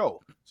run the show.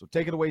 So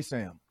take it away,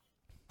 Sam.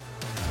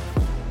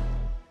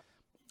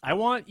 I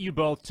want you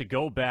both to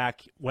go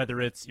back,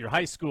 whether it's your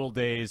high school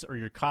days or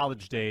your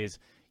college days.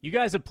 You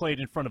guys have played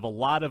in front of a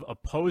lot of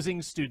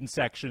opposing student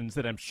sections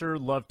that I'm sure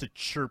love to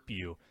chirp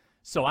you.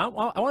 So I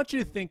want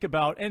you to think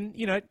about, and,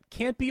 it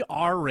can't be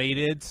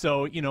R-rated,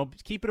 so,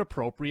 keep it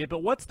appropriate.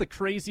 But what's the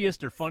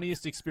craziest or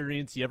funniest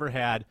experience you ever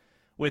had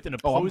with an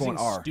opposing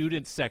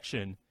student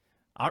section?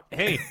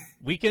 Hey,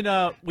 we can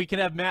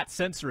have Matt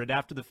censor it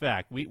after the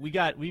fact.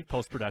 We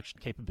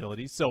post-production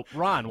capabilities. So,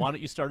 Ron, why don't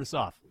you start us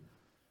off?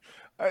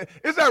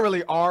 It's not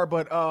really R,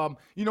 but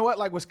you know what?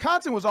 Like,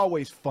 Wisconsin was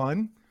always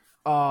fun.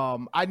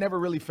 I never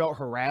really felt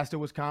harassed at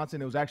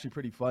Wisconsin. It was actually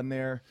pretty fun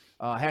there.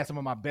 I had some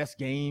of my best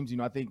games.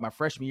 I think my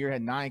freshman year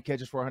had 9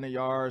 catches for 100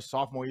 yards.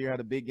 Sophomore year had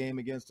a big game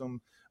against them.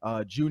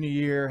 Junior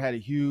year had a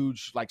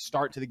huge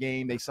start to the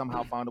game. They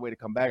somehow found a way to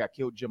come back. I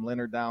killed Jim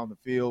Leonard down the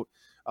field.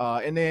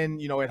 And then,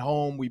 at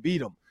home, we beat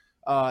them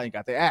and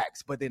got the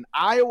axe. But then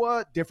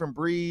Iowa, different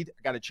breed.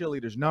 I got a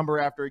cheerleader's number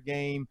after a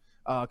game.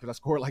 Because I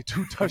scored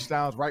 2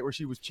 touchdowns right where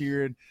she was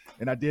cheering.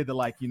 And I did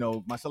my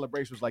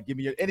celebration was give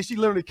me your – and she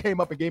literally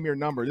came up and gave me her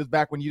number. This is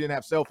back when you didn't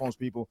have cell phones,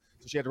 people.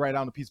 So she had to write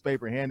down a piece of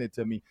paper and hand it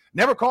to me.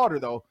 Never called her,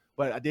 though,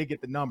 but I did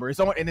get the number. It's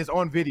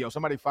on video.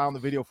 Somebody found the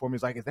video for me.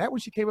 It's is that when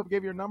she came up and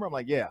gave you her number? I'm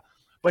like, yeah.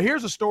 But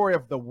here's a story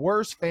of the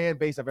worst fan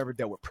base I've ever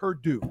dealt with,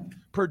 Purdue.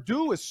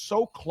 Purdue is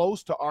so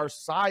close to our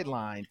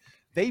sideline,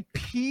 they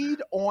peed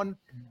on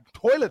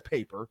toilet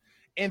paper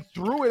and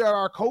threw it at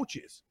our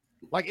coaches.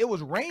 It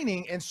was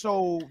raining, and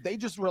so they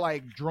just were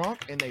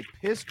drunk, and they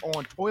pissed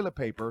on toilet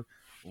paper,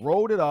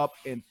 rolled it up,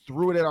 and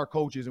threw it at our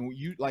coaches. And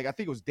I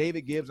think it was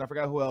David Gibbs, I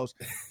forgot who else.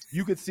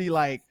 You could see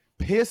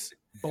piss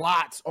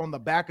blots on the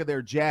back of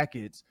their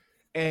jackets,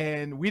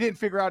 and we didn't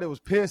figure out it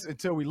was piss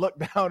until we looked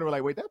down and we're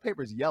like, wait, that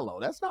paper's yellow.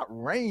 That's not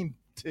rain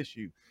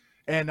tissue.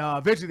 And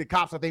eventually the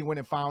cops, I think, went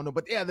and found them.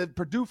 But yeah, the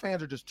Purdue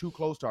fans are just too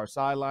close to our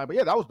sideline. But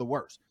yeah, that was the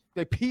worst.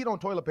 They peed on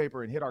toilet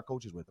paper and hit our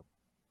coaches with them.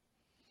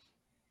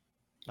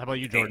 How about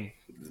you, Jordan?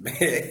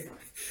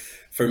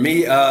 For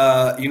me,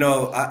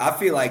 I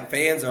feel like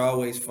fans are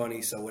always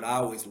funny. So what I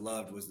always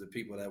loved was the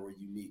people that were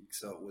unique.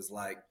 So it was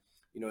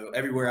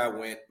everywhere I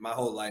went, my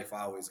whole life,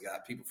 I always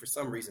got people. For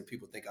some reason,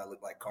 people think I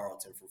look like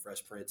Carlton from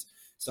Fresh Prince.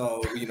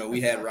 So,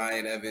 we had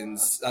Ryan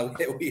Evans.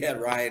 We had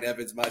Ryan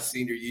Evans my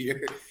senior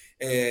year.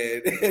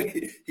 And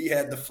he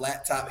had the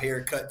flat top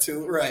haircut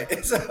too, right?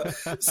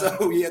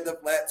 So we had the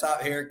flat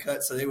top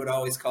haircut. So they would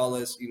always call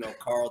us,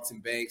 Carlton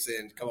Banks,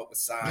 and come up with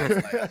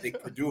signs. I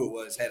think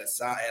Purdue had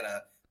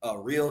a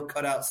real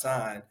cutout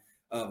sign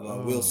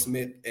of Will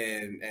Smith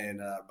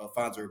and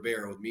Alfonso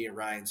Ribeiro with me and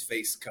Ryan's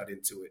face cut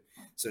into it.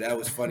 So that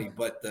was funny.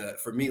 But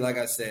for me, like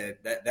I said,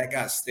 that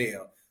got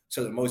stale.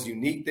 So the most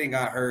unique thing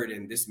I heard,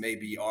 and this may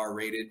be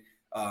R-rated,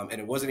 and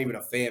it wasn't even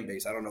a fan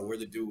base. I don't know where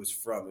the dude was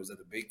from. It was at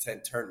the Big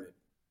Ten tournament.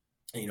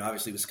 And,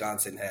 obviously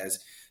Wisconsin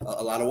has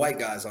a lot of white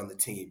guys on the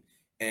team.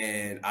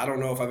 And I don't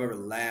know if I've ever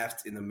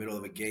laughed in the middle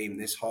of a game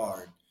this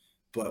hard,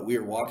 but we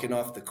were walking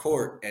off the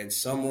court and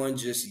someone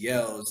just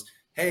yells,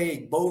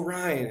 "Hey, Bo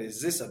Ryan,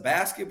 is this a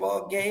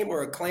basketball game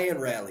or a Klan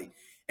rally?"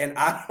 And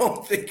I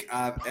don't think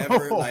I've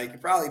ever,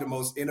 probably the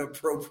most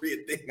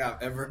inappropriate thing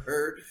I've ever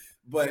heard.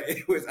 But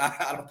it was,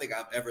 I don't think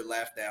I've ever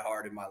laughed that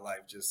hard in my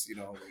life. Just, we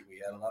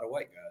had a lot of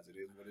white guys. It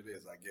is what it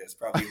is, I guess.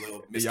 Probably a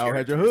little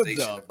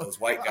mischaracterization of those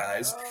white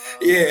guys.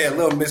 Yeah, a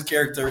little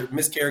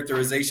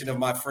mischaracterization of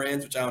my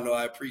friends, which I don't know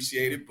I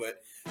appreciated,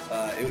 but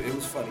it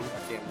was funny.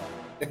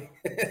 I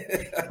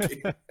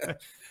can't lie.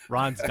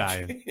 Ron's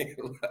dying.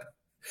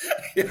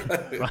 Because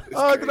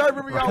I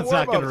remember y'all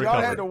warm-ups.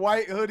 Y'all had the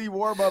white hoodie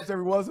warm-ups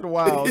every once in a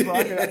while. So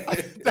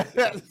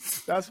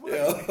that's what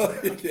I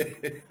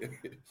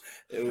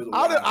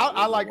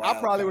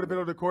probably would have been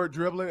on the court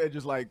dribbling and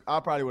just like I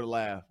probably would have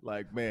laughed.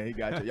 Like, man, he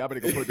got you. Y'all better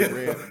go put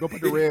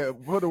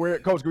the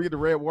red. Coach, can we get the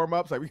red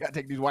warm-ups? Like, we gotta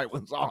take these white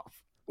ones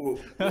off. Well,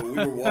 we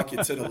were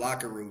walking to the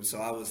locker room, so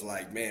I was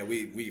like, man,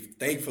 we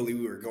thankfully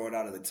we were going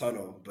out of the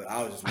tunnel, but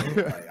I was just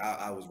rolling. Like,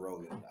 I was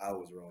rolling.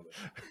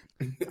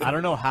 I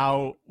don't know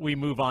how we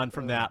move on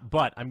from that,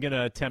 but I'm going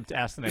to attempt to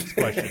ask the next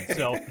question.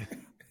 So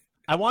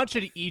I want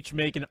you to each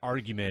make an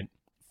argument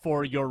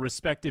for your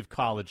respective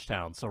college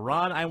towns. So,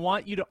 Ron, I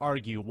want you to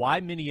argue why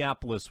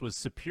Minneapolis was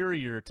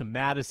superior to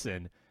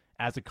Madison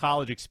as a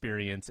college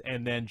experience.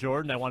 And then,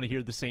 Jordan, I want to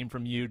hear the same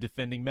from you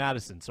defending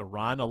Madison. So,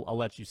 Ron, I'll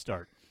let you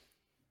start.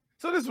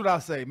 So this is what I'll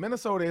say.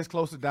 Minnesota is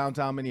close to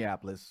downtown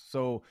Minneapolis.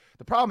 So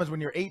the problem is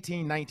when you're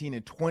 18, 19,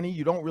 and 20,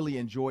 you don't really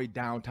enjoy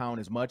downtown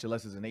as much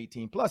unless it's an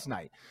 18-plus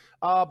night.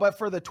 But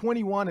for the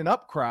 21 and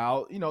up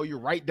crowd, you're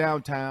right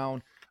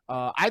downtown.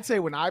 I'd say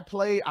when I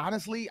play,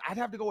 honestly, I'd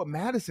have to go with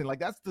Madison. Like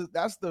that's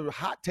the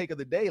hot take of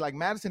the day. Like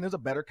Madison is a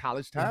better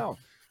college town.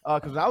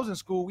 Because when I was in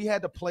school, we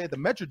had to play at the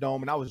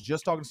Metrodome, and I was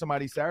just talking to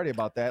somebody Saturday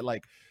about that.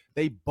 Like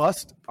they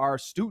bust our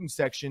student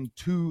section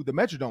to the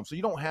Metrodome. So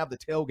you don't have the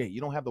tailgate. You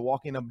don't have the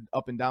walking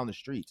up and down the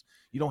streets.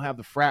 You don't have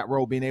the frat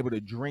row being able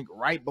to drink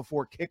right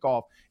before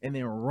kickoff and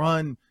then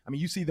run. I mean,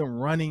 you see them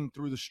running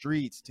through the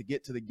streets to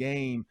get to the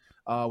game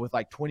with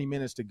like 20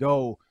 minutes to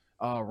go,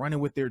 running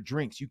with their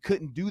drinks. You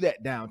couldn't do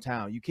that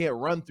downtown. You can't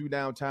run through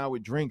downtown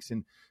with drinks.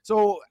 And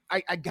so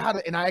I got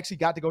it. And I actually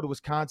got to go to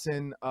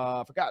Wisconsin.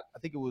 I forgot. I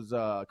think it was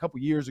a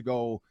couple years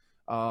ago.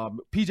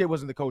 PJ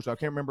wasn't the coach. I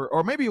can't remember,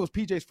 or maybe it was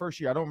PJ's first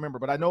year. I don't remember,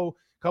 but I know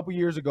a couple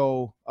years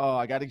ago,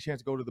 I got a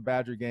chance to go to the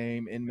Badger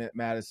game in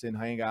Madison,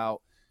 hang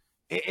out.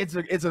 It's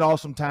an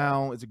awesome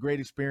town. It's a great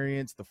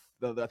experience.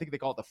 I think they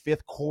call it the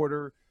fifth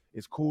quarter.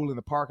 It's cool in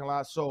the parking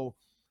lot. So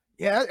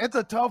yeah, it's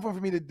a tough one for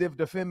me to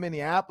defend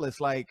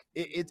Minneapolis. Like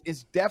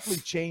it's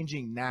definitely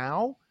changing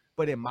now,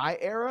 but in my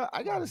era,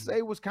 I gotta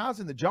say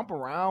Wisconsin, the jump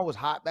around was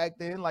hot back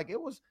then. Like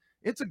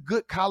it's a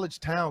good college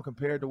town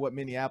compared to what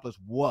Minneapolis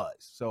was.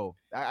 So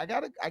I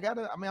gotta. I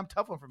mean, I'm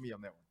tough one for me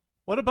on that one.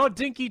 What about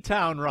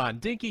Dinkytown,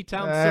 Ron?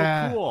 Dinkytown's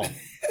so cool.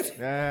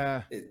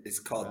 Yeah, it's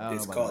called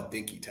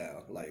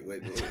Dinkytown. Like,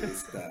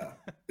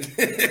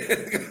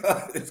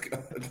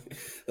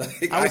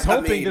 I was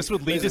hoping this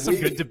would lead to some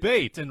good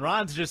debate, and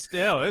Ron's just,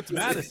 it's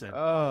Madison.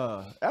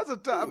 That's a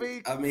tough.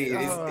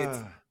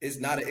 It's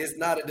not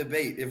a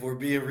debate. If we're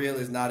being real,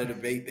 it's not a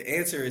debate. The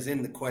answer is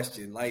in the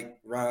question. Like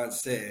Ron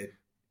said,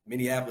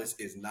 Minneapolis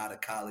is not a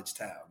college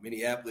town.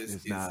 Minneapolis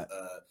is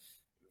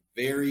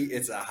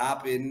it's a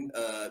hopping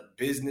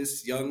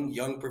business,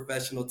 young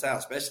professional town,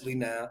 especially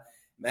now.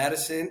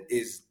 Madison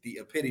is the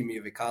epitome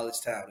of a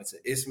college town. It's an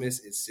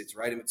isthmus. It sits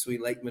right in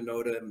between Lake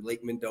Mendota and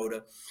Lake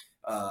Mendota.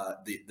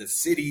 The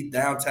city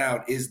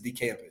downtown is the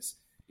campus.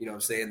 You know what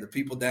I'm saying? The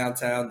people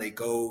downtown, they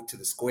go to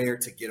the square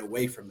to get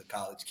away from the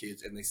college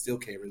kids, and they still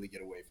can't really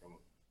get away from them.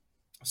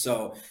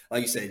 So,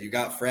 like you said, you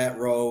got Frat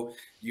Row,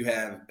 you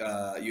have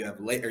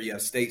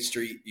State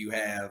Street, you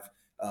have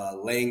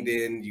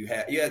Langdon, you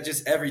have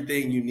just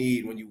everything you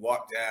need when you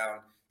walk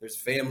down. There's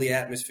family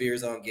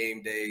atmospheres on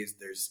game days.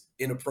 There's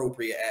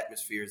inappropriate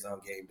atmospheres on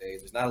game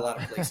days. There's not a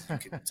lot of places you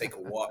can take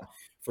a walk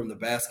from the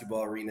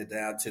basketball arena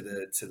down to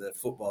the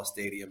football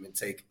stadium and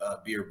take a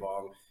beer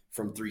bong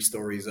from 3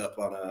 stories up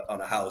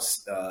on a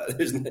house.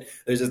 There's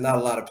just not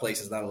a lot of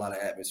places, not a lot of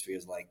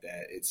atmospheres like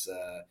that.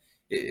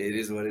 It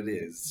is what it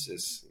is. It's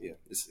just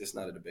it's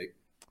not a debate.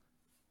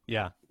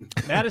 Yeah.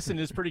 Madison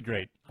is pretty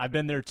great. I've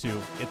been there too.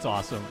 It's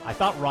awesome. I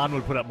thought Ron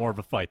would put up more of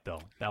a fight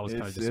though. That was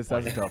kind of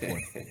disappointing. That's a tough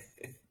one.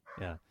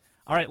 Yeah.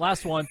 All right,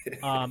 last one.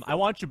 I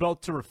want you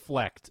both to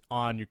reflect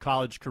on your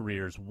college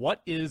careers.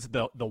 What is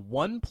the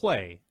one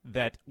play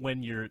that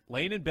when you're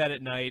laying in bed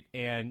at night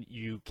and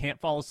you can't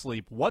fall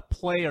asleep, what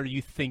play are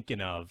you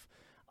thinking of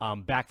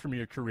back from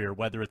your career,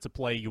 whether it's a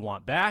play you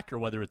want back or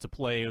whether it's a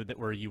play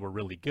where you were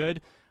really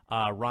good?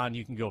 Ron,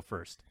 you can go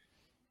first.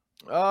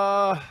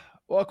 Well,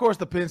 of course,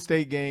 the Penn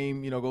State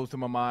game, goes to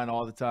my mind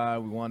all the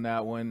time. We won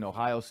that one.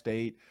 Ohio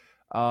State.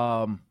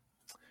 I'm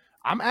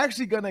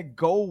actually going to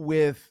go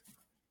with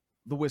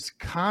the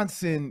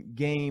Wisconsin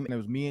game, and it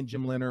was me and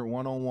Jim Leonard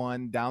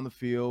one-on-one down the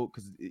field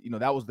because,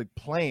 that was the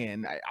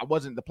plan.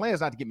 The plan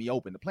is not to get me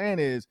open. The plan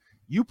is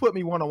you put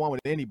me one-on-one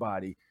with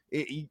anybody,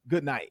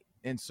 good night.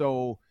 And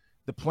so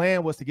the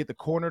plan was to get the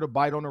corner to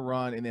bite on the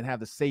run and then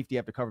have the safety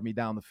have to cover me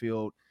down the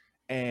field.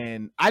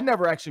 And I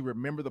never actually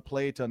remember the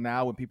play till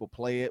now when people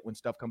play it, when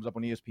stuff comes up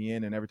on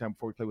ESPN and every time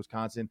before we play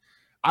Wisconsin.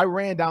 I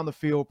ran down the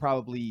field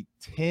probably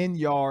 10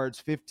 yards,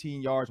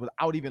 15 yards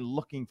without even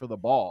looking for the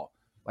ball.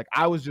 Like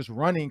I was just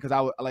running because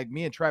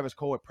me and Travis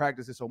Cole had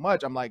practiced it so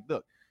much. I'm like,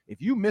 look,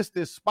 if you miss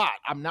this spot,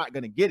 I'm not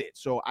going to get it.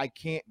 So I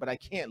can't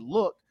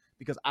look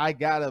because I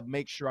got to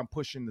make sure I'm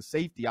pushing the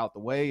safety out the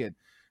way. And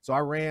so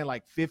I ran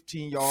like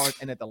 15 yards,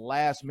 and at the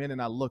last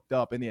minute, I looked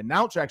up, and the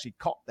announcer actually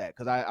caught that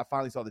because I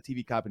finally saw the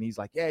TV cop, and he's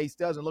like, yeah, he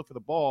still doesn't look for the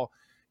ball.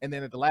 And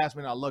then at the last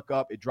minute, I look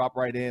up, it dropped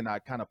right in. I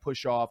kind of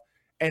push off,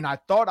 and I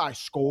thought I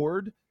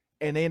scored,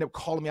 and they ended up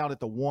calling me out at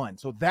the 1.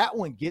 So that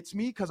one gets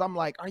me because I'm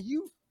like, are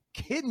you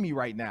kidding me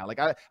right now? Like,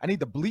 I need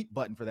the bleep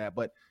button for that.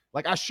 But,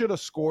 like, I should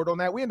have scored on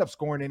that. We ended up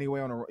scoring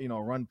anyway on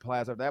a run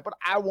pass after that. But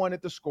I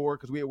wanted to score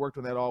because we had worked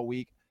on that all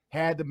week,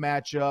 had the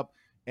matchup,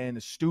 and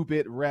the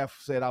stupid ref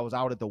said I was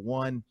out at the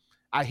 1.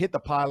 I hit the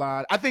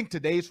pylon. I think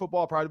today's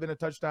football probably been a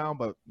touchdown,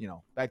 but,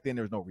 back then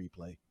there was no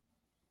replay.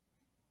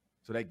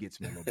 So that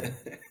gets me a little bit.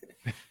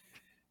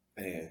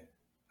 Man,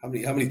 how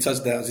many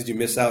touchdowns did you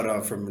miss out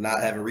on from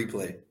not having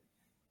replay?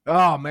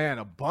 Oh, man,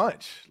 a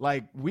bunch.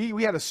 Like,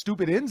 we had a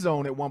stupid end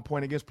zone at one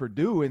point against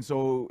Purdue, and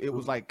so it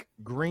was like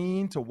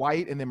green to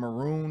white and then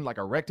maroon, like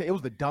a rectangle. It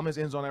was the dumbest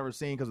end zone I've ever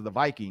seen because of the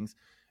Vikings.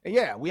 And,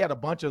 yeah, we had a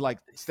bunch of, like,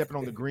 stepping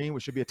on the green,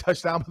 which should be a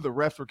touchdown, but the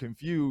refs were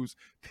confused,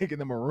 thinking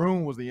the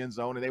maroon was the end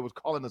zone, and they was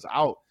calling us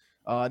out.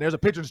 There's a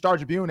picture in the Star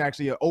Tribune,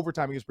 actually,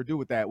 overtime against Purdue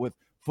with that, with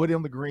foot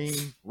on the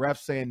green,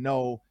 refs saying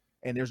no,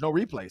 and there's no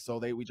replay. So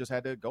we just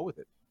had to go with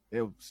it.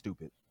 It was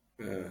stupid.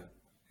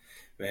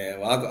 Man,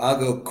 well, I'll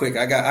go quick.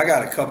 I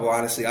got a couple,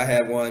 honestly. I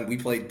had one. We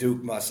played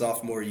Duke my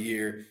sophomore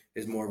year.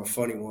 It's more of a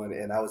funny one.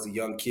 And I was a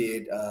young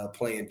kid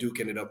playing Duke,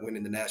 ended up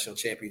winning the national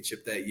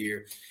championship that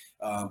year.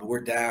 But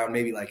we're down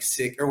maybe like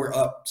 6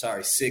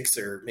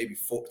 or maybe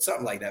 4,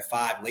 something like that,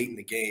 5 late in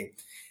the game.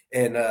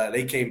 And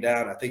they came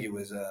down. I think it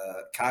was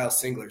Kyle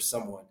Singler,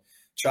 someone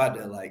tried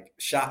to like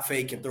shot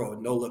fake and throw a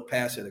no-look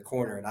pass to the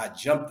corner. And I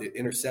jumped it,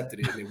 intercepted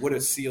it, and it would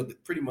have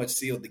pretty much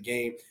sealed the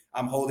game.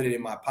 I'm holding it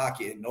in my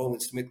pocket, and Nolan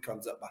Smith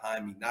comes up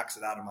behind me, knocks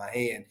it out of my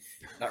hand.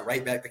 Not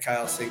right back to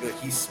Kyle Singler.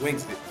 He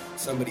swings it.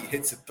 Somebody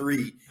hits a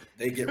 3.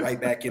 They get right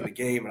back in the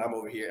game, and I'm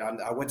over here.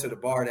 I went to the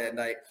bar that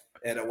night,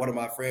 and one of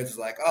my friends was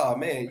like, "Oh,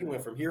 man, you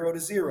went from hero to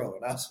zero."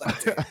 And I was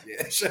like,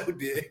 "Yeah, sure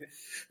did."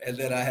 And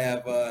then I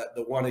have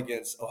the one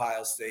against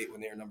Ohio State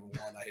when they were number 1.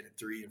 I hit a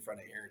 3 in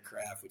front of Aaron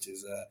Kraft, which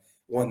is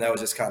one that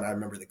was just kind of, I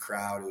remember the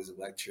crowd. It was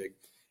electric.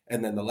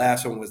 And then the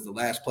last one was the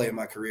last play of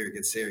my career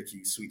against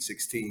Syracuse, Sweet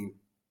 16.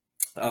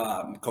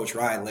 Coach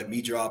Ryan let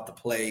me draw up the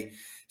play.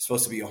 It's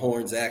supposed to be a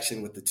horns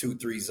action with the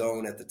 2-3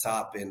 zone at the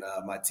top, and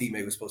my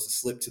teammate was supposed to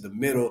slip to the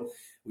middle.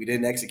 We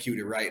didn't execute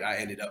it right. I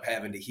ended up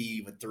having to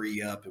heave a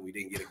 3 up, and we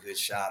didn't get a good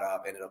shot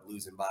up. Ended up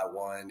losing by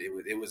 1.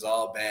 It was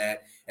all bad,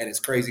 and it's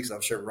crazy because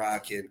I'm sure Ron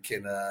can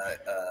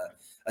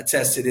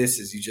attest to this.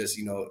 Is you just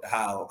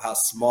how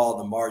small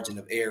the margin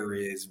of error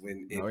is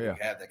when you have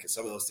that, because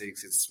some of those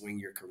things can swing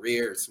your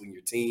career, or swing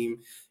your team,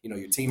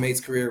 your teammate's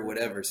career, or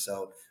whatever.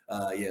 So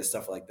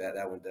stuff like that.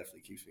 That one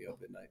definitely keeps me up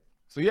at night.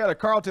 So you had a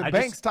Carlton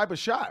Banks type of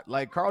shot.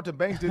 Like Carlton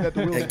Banks did that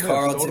to Will Smith.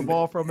 Throw the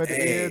ball from at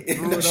the end,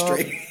 threw it up,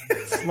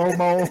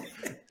 slow-mo.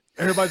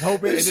 Everybody's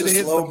hoping, and then it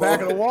hits the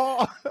back of the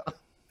wall.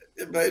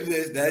 But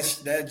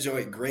that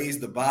joint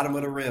grazed the bottom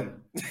of the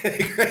rim.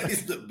 It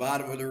grazed the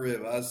bottom of the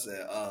rim. I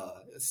said,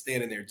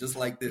 standing there just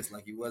like this,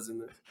 like he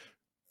wasn't.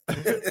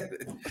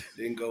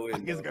 Didn't go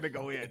in. It's going to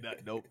go in.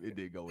 Nope, it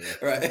did go in.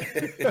 Right.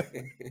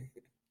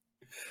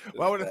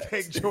 Well, I want to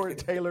thank Jordan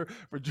Taylor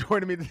for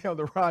joining me today on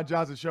the Ron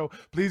Johnson Show.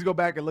 Please go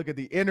back and look at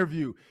the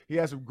interview. He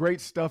has some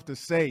great stuff to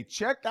say.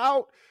 Check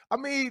out,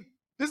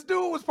 this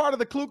dude was part of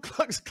the Ku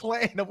Klux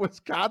Klan of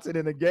Wisconsin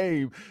in the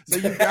game. So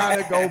you got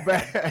to go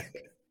back.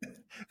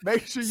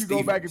 Make sure you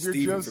go back if you're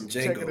just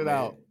checking it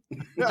out.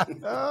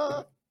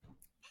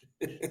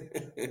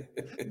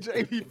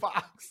 Jamie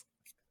Foxx.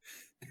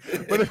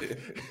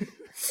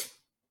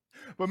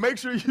 But make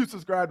sure you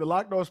subscribe to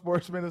Locked On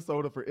Sports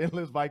Minnesota for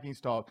endless Vikings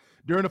talk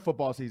during the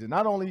football season.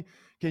 Not only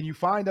can you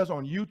find us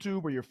on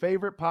YouTube or your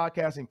favorite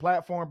podcasting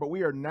platform, but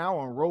we are now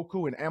on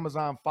Roku and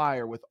Amazon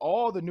Fire with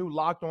all the new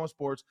Locked On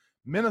Sports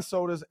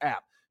Minnesota's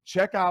app.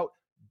 Check out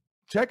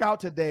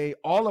today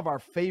all of our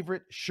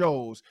favorite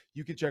shows.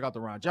 You can check out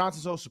the Ron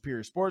Johnson Show,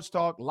 Superior Sports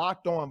Talk,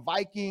 Locked On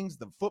Vikings,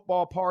 the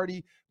Football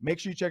Party. Make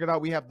sure you check it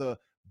out. We have the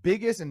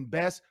biggest and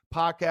best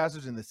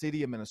podcasters in the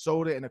city of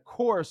Minnesota. And, of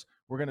course,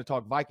 we're going to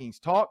talk Vikings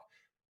talk.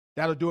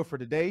 That'll do it for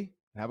today.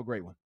 Have a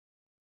great one.